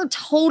you're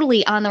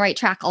totally on the right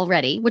track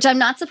already, which I'm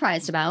not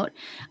surprised about.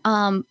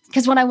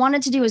 Because what I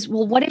wanted to do is,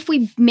 well, what if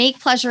we make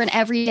pleasure an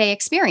everyday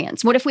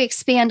experience? What if we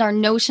expand our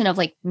notion of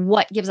like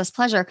what gives us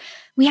pleasure?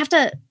 We have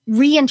to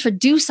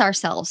reintroduce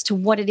ourselves to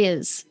what it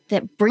is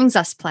that brings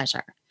us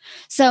pleasure.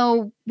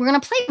 So we're going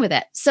to play with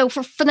it. So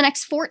for the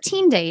next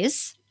 14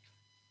 days,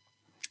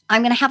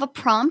 I'm going to have a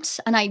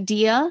prompt, an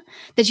idea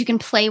that you can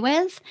play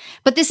with,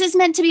 but this is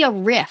meant to be a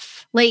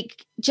riff,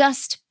 like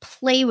just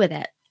play with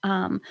it.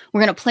 We're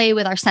going to play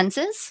with our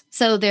senses.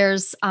 So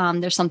there's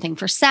something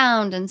for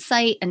sound and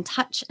sight and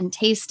touch and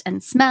taste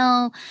and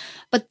smell,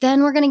 but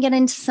then we're going to get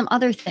into some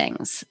other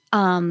things.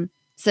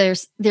 So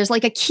there's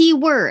like a key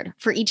word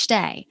for each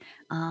day.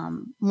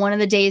 One of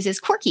the days is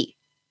quirky,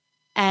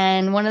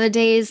 and one of the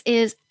days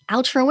is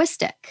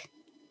altruistic,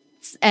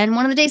 and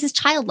one of the days is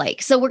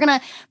childlike. So we're going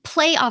to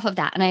play off of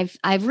that. And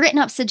I've written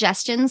up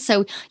suggestions.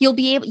 So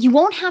you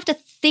won't have to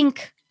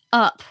think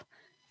up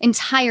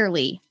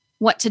entirely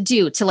what to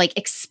do to like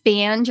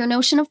expand your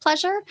notion of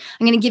pleasure.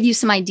 I'm going to give you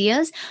some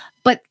ideas,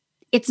 but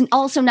it's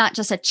also not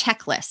just a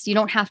checklist. You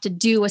don't have to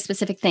do a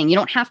specific thing. You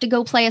don't have to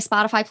go play a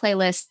Spotify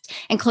playlist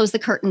and close the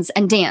curtains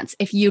and dance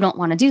if you don't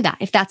want to do that,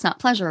 if that's not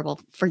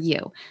pleasurable for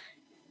you.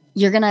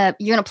 You're going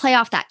to play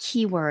off that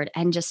keyword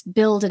and just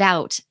build it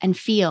out and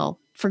feel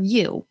for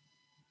you.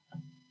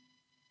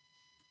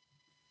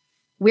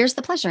 Where's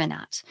the pleasure in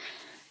that?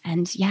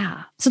 And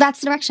yeah, so that's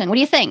the direction. What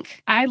do you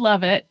think? I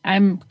love it.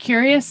 I'm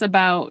curious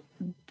about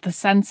the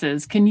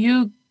senses. Can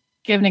you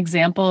give an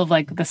example of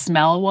like the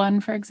smell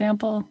one, for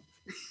example?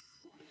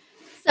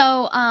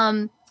 So,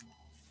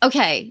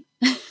 okay.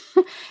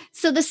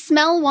 So the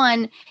smell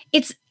one,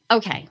 it's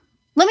okay.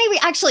 Let me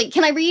actually,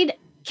 can I read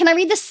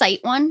the sight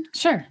one?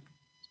 Sure.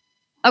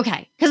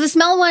 Okay. Because the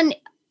smell one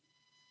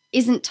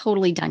isn't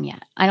totally done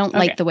yet. I don't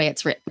like the way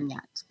it's written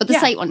yet, but the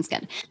sight one's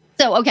good.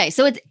 So, okay.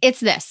 So it's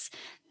this,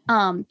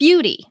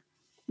 beauty.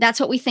 That's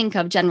what we think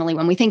of generally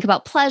when we think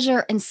about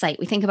pleasure and sight.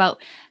 We think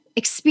about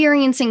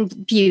experiencing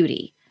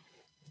beauty.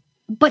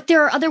 But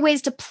there are other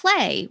ways to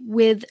play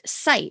with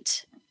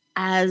sight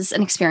as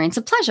an experience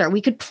of pleasure.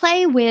 We could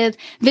play with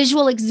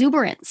visual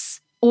exuberance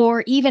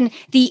or even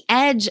the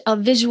edge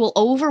of visual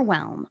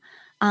overwhelm.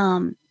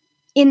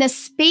 In the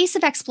space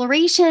of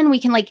exploration,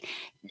 we can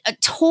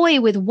toy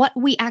with what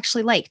we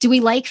actually like. Do we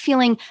like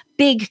feeling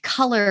big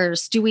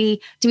colors? Do we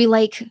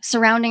like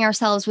surrounding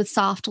ourselves with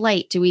soft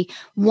light? Do we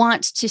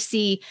want to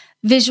see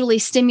visually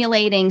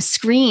stimulating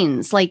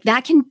screens? Like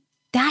that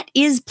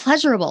is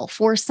pleasurable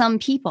for some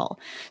people.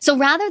 So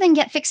rather than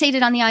get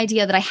fixated on the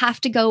idea that I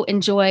have to go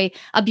enjoy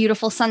a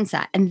beautiful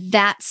sunset, and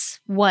that's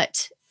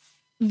what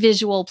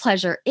visual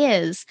pleasure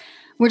is,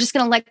 we're just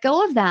going to let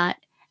go of that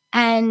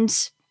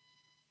and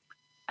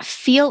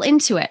feel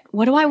into it.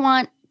 What do I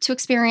want to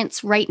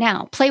experience right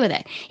now? Play with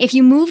it. If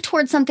you move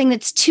towards something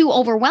that's too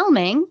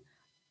overwhelming,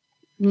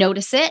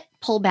 notice it,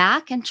 pull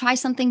back, and try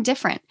something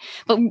different.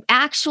 But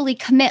actually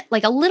commit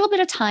a little bit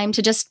of time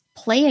to just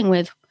playing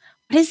with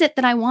what is it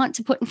that I want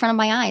to put in front of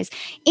my eyes.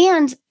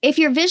 And if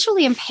you're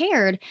visually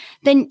impaired,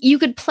 then you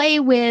could play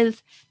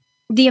with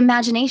the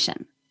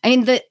imagination. I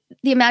mean, the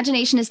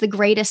imagination is the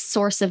greatest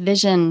source of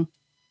vision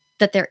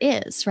that there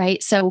is,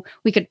 right? So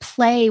we could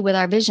play with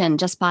our vision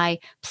just by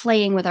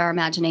playing with our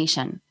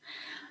imagination.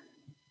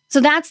 So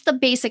that's the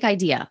basic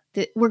idea,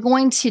 that we're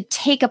going to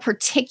take a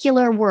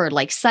particular word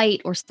like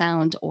sight or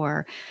sound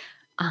or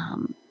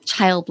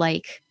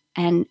childlike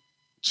and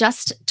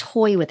just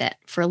toy with it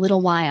for a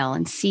little while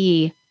and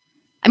see.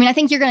 I mean, I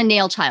think you're going to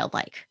nail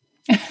childlike.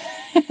 Yeah,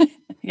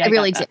 I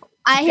really do.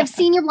 I have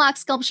seen your block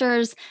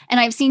sculptures and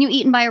I've seen you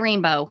eaten by a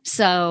rainbow.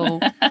 So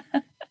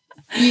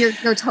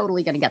you're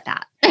totally going to get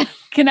that.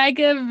 Can I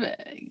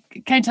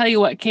tell you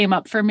what came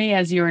up for me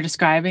as you were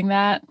describing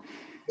that?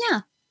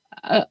 Yeah.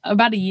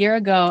 About a year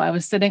ago, I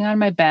was sitting on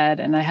my bed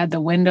and I had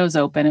the windows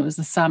open. It was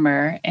the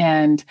summer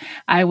and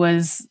I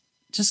was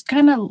just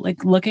kind of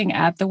looking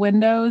at the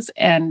windows,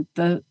 and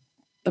a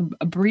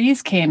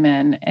breeze came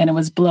in and it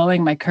was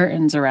blowing my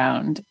curtains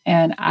around.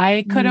 And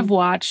I could have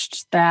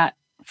watched that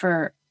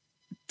for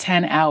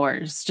 10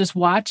 hours. Just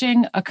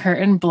watching a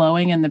curtain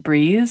blowing in the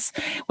breeze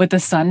with the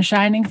sun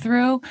shining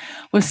through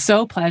was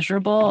so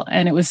pleasurable.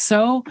 And it was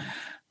so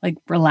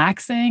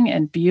relaxing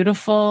and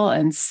beautiful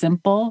and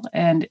simple.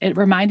 And it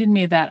reminded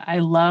me that I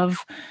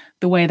love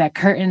the way that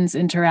curtains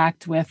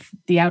interact with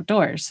the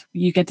outdoors.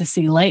 You get to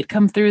see light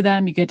come through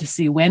them. You get to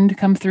see wind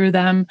come through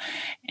them.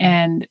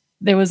 And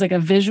there was a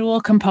visual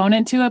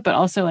component to it, but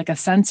also a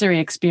sensory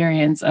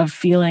experience of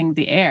feeling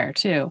the air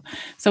too.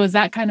 So is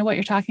that kind of what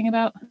you're talking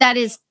about? That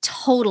is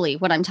totally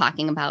what I'm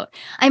talking about.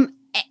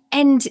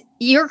 And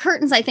your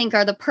curtains, I think,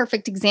 are the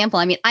perfect example.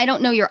 I mean, I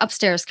don't know your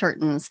upstairs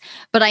curtains,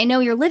 but I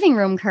know your living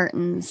room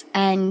curtains.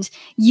 And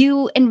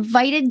you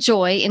invited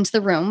joy into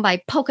the room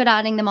by polka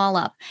dotting them all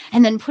up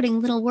and then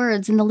putting little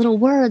words. And the little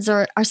words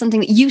are something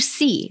that you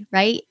see,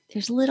 right?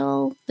 There's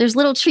little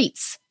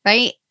treats,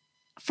 right?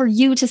 For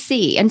you to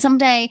see. And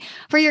someday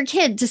for your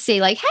kid to see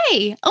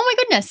hey, oh my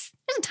goodness,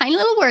 there's a tiny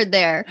little word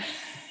there.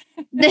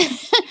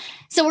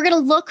 So we're going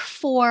to look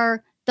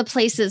for the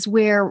places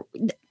where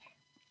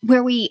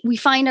we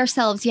find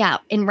ourselves,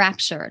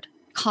 enraptured,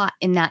 caught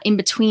in that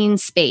in-between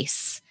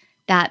space,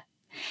 that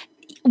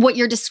what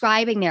you're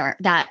describing there,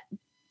 that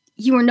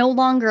you are no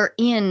longer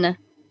in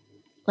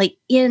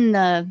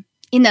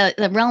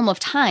the realm of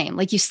time.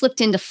 You slipped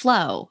into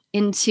flow,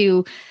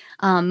 into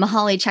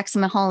Mihaly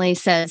Csikszentmihalyi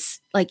says,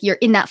 you're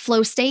in that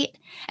flow state.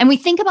 And we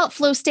think about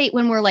flow state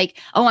when we're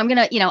I'm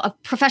going to, a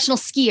professional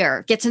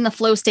skier gets in the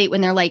flow state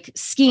when they're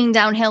skiing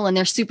downhill and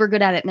they're super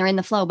good at it and they're in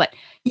the flow. But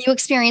you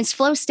experience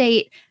flow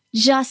state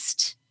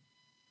just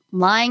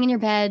lying in your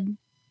bed,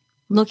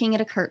 looking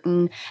at a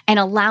curtain and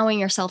allowing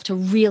yourself to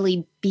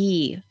really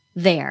be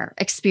there,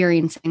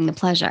 experiencing the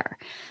pleasure.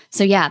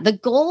 So the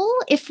goal,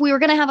 if we were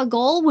going to have a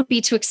goal, would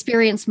be to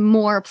experience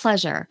more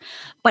pleasure,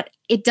 but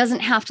it doesn't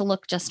have to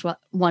look just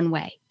one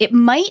way. It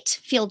might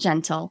feel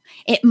gentle.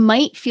 It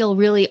might feel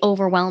really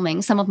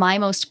overwhelming. Some of my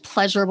most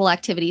pleasurable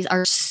activities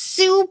are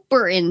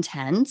super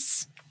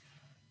intense,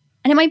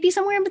 and it might be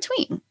somewhere in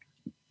between.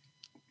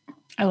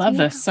 I love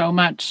this so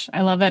much.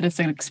 I love that it's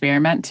an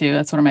experiment too.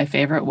 That's one of my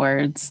favorite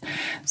words.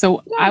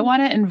 So I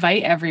want to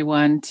invite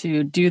everyone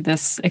to do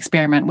this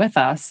experiment with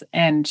us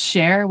and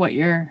share what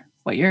you're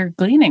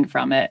gleaning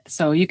from it.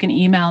 So you can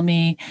email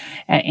me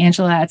at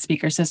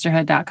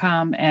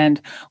angela@speakersisterhood.com and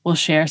we'll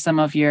share some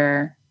of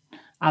your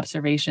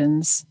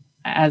observations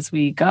as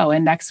we go.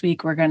 And next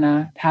week, we're going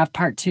to have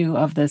part 2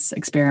 of this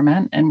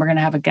experiment and we're going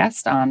to have a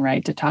guest on,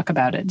 right, to talk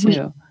about it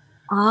too.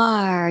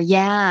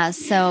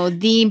 So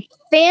the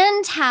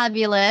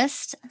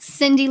fantabulous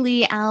Cindy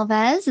Lee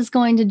Alves is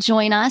going to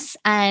join us.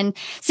 And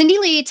Cindy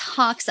Lee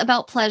talks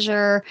about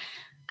pleasure.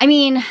 I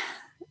mean,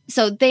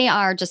 so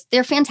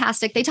they're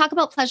fantastic. They talk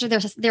about pleasure. They're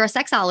a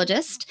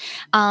sexologist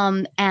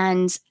and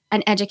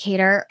an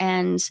educator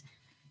and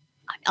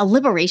a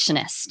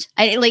liberationist.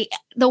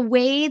 The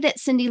way that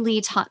Cindy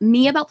Lee taught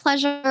me about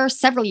pleasure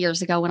several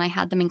years ago when I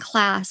had them in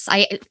class,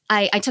 I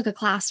took a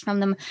class from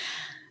them.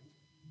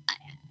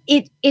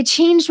 It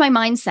changed my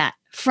mindset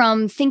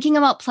from thinking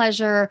about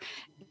pleasure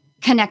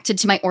connected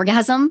to my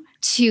orgasm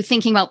to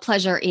thinking about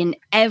pleasure in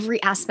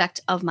every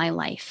aspect of my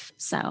life.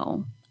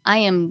 So I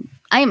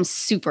am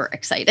super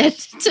excited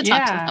to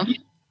talk to them.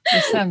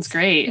 This sounds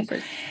great.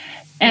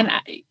 And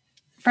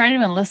for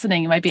anyone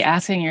listening, you might be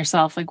asking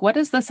yourself, like, what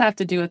does this have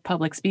to do with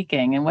public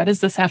speaking? And what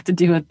does this have to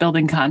do with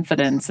building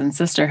confidence and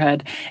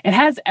sisterhood? It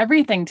has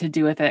everything to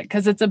do with it,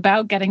 because it's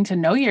about getting to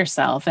know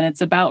yourself, and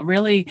it's about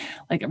really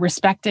like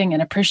respecting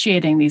and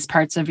appreciating these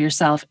parts of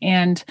yourself,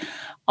 and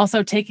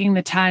also taking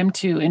the time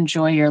to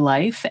enjoy your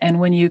life.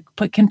 And when you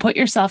can put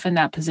yourself in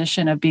that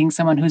position of being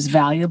someone who's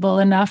valuable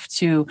enough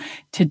to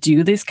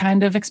do this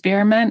kind of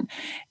experiment,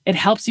 it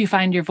helps you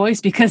find your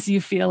voice, because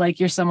you feel like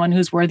you're someone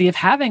who's worthy of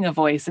having a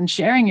voice and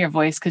sharing your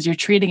voice, because you're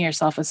treating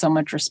yourself with so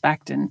much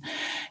respect, and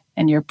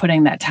you're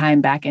putting that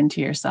time back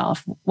into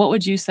yourself. What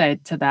would you say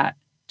to that,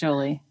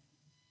 Jolie?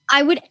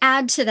 I would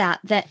add to that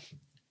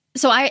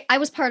so I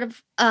was part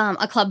of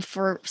a club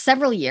for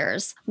several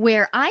years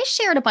where I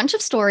shared a bunch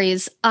of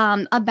stories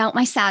about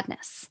my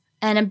sadness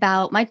and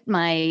about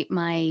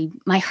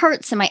my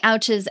hurts and my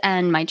ouches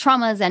and my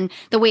traumas and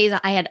the ways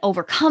I had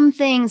overcome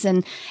things,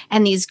 and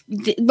these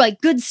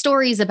like good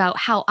stories about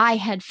how I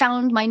had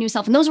found my new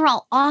self. And those were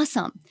all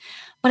awesome.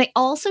 But I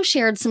also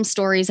shared some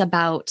stories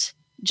about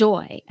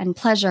joy and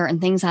pleasure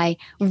and things I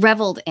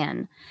reveled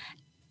in.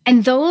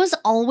 And those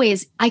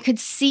always, I could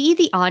see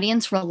the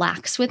audience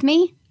relax with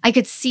me. I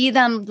could see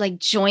them like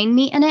join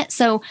me in it.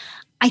 So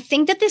I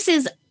think that this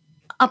is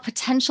a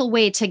potential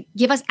way to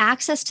give us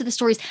access to the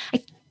stories.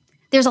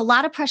 There's a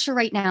lot of pressure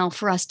right now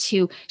for us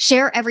to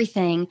share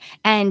everything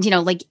and,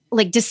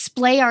 like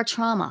display our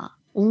trauma.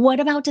 What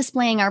about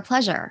displaying our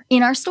pleasure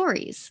in our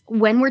stories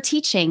when we're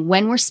teaching,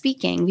 when we're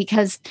speaking?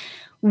 Because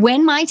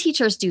when my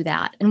teachers do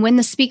that, and when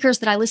the speakers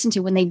that I listen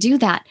to, when they do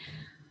that,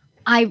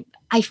 I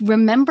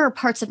remember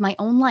parts of my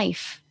own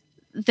life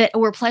that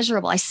were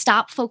pleasurable. I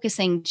stop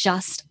focusing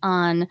just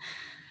on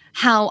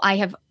how I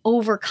have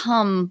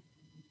overcome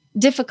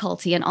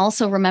difficulty, and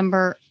also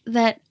remember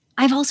that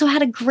I've also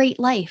had a great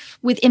life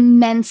with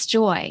immense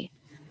joy.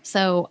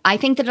 So I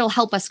think that it'll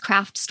help us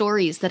craft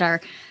stories that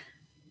are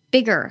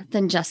bigger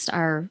than just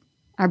our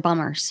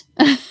bummers.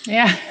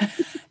 Yeah.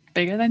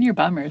 Bigger than your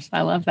bummers.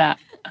 I love that.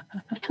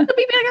 It'll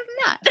be bigger than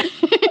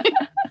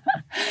that.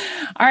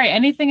 All right.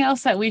 Anything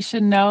else that we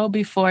should know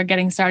before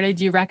getting started?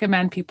 Do you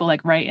recommend people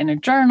like write in a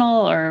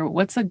journal, or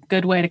what's a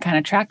good way to kind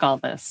of track all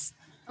this?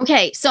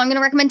 Okay, so I'm going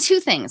to recommend two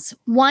things.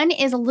 One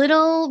is a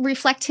little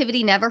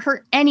reflectivity, never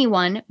hurt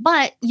anyone,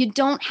 but you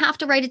don't have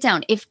to write it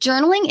down. If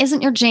journaling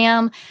isn't your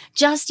jam,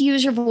 just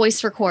use your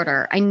voice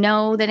recorder. I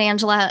know that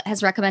Angela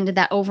has recommended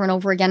that over and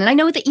over again, and I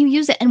know that you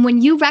use it. And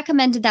when you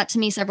recommended that to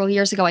me several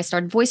years ago, I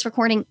started voice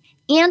recording,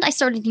 and I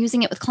started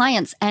using it with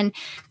clients. And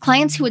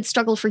clients who had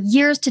struggled for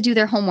years to do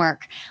their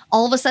homework,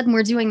 all of a sudden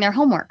we're doing their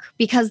homework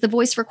because the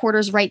voice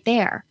recorder's right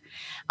there.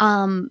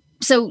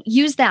 So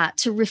use that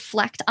to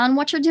reflect on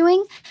what you're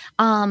doing.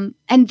 And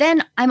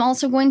then I'm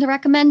also going to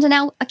recommend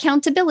an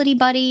accountability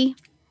buddy.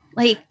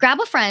 Like, grab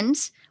a friend,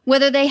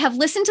 whether they have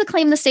listened to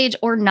Claim the Stage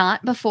or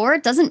not before,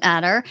 it doesn't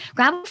matter.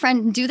 Grab a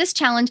friend and do this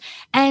challenge,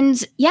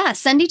 and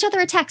send each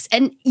other a text.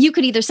 And you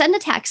could either send a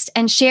text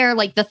and share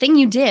like the thing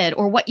you did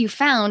or what you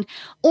found,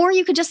 or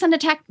you could just send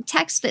a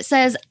text that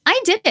says, I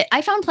did it.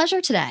 I found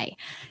pleasure today.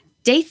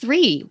 Day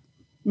 3,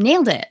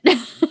 nailed it.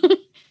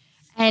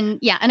 And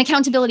an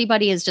accountability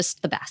buddy is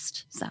just the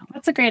best. So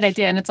that's a great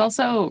idea. And it's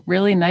also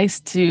really nice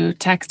to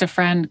text a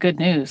friend good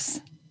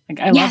news. Like,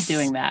 I love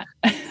doing that.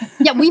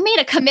 We made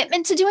a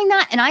commitment to doing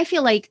that. And I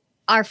feel like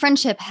our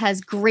friendship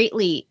has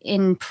greatly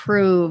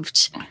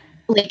improved.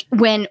 Like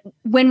when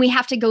we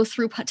have to go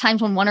through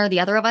times when one or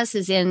the other of us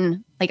is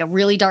in like a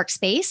really dark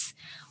space,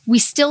 we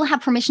still have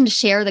permission to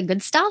share the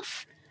good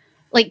stuff.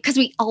 Like, because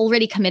we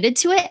already committed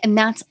to it. And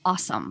that's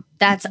awesome.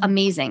 That's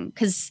amazing.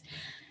 Because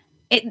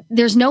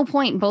there's no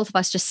point in both of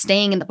us just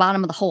staying in the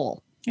bottom of the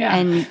hole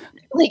and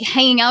like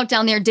hanging out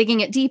down there,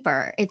 digging it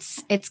deeper.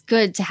 It's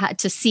good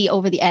to see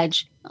over the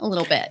edge a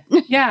little bit.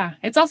 Yeah.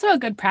 It's also a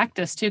good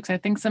practice too, because I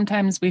think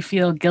sometimes we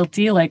feel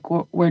guilty, like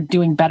we're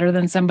doing better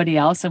than somebody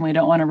else, and we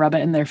don't want to rub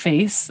it in their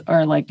face,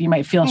 or like you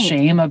might feel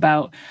shame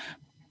about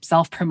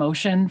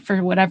self-promotion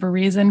for whatever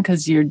reason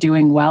because you're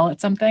doing well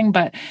at something.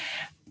 But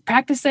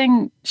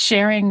practicing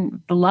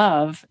sharing the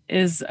love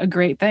is a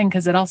great thing,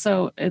 because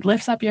it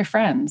lifts up your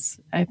friends,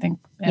 I think.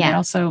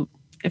 And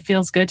it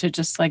feels good to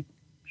just like,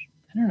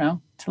 I don't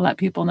know, to let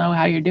people know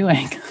how you're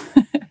doing.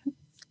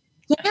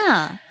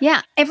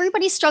 Yeah.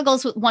 Everybody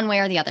struggles with one way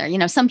or the other. You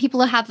know, some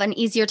people have an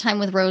easier time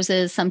with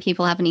roses. Some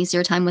people have an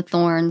easier time with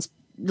thorns,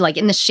 like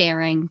in the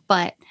sharing.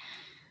 But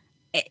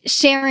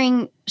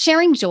sharing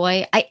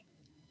joy,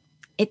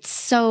 it's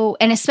so,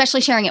 and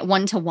especially sharing it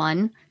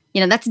 1-to-1,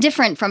 that's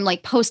different from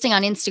like posting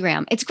on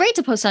Instagram. It's great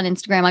to post on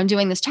Instagram. I'm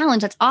doing this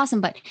challenge. That's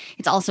awesome. But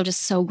it's also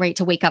just so great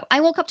to wake up.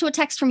 I woke up to a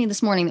text from you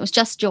this morning that was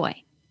just joy,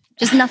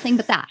 just nothing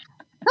but that.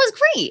 That was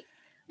great.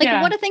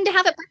 Like, what a thing to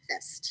have at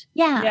breakfast.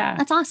 Yeah.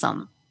 That's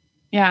awesome.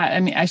 Yeah. I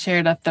mean, I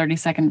shared a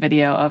 30-second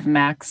video of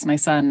Max, my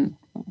son,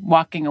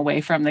 walking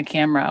away from the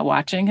camera,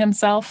 watching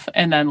himself,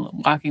 and then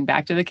walking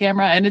back to the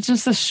camera. And it's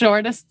just the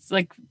shortest,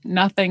 like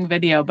nothing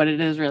video, but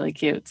it is really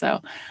cute.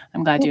 So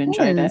I'm glad you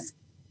enjoyed it.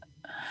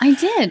 I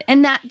did.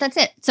 And that's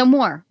it. So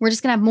more. We're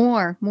just going to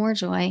have more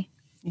joy.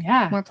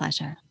 Yeah. More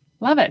pleasure.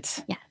 Love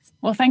it. Yes.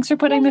 Well, thanks for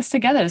putting this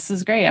together. This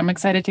is great. I'm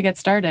excited to get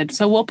started.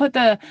 So we'll put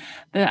the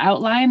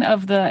outline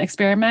of the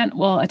experiment.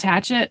 We'll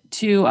attach it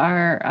to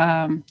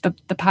our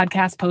the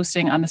podcast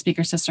posting on the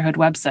Speaker Sisterhood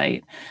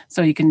website,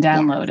 so you can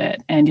download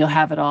it and you'll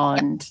have it all,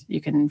 and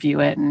you can view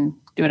it and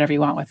do whatever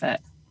you want with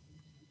it.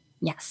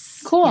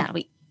 Yes. Cool.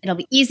 Yeah, it'll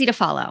be easy to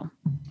follow.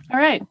 All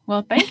right.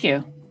 Well, thank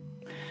you.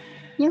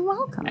 You're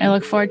welcome. I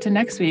look forward to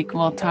next week.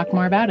 We'll talk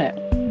more about it.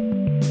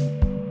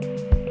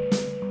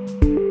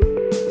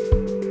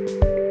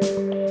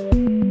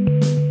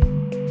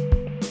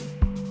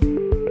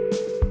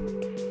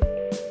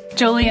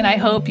 Jolie and I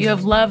hope you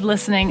have loved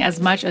listening as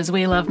much as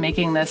we love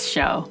making this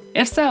show.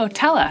 If so,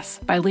 tell us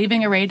by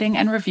leaving a rating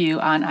and review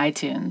on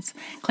iTunes.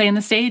 Clay in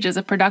the Stage is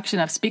a production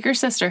of Speaker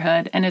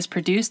Sisterhood and is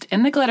produced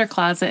in the Glitter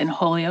Closet in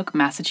Holyoke,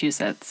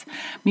 Massachusetts.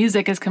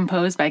 Music is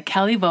composed by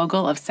Kelly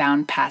Vogel of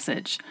Sound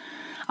Passage.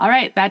 All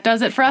right, that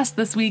does it for us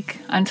this week.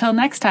 Until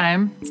next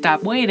time,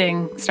 stop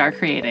waiting, start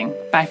creating.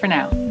 Bye for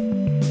now.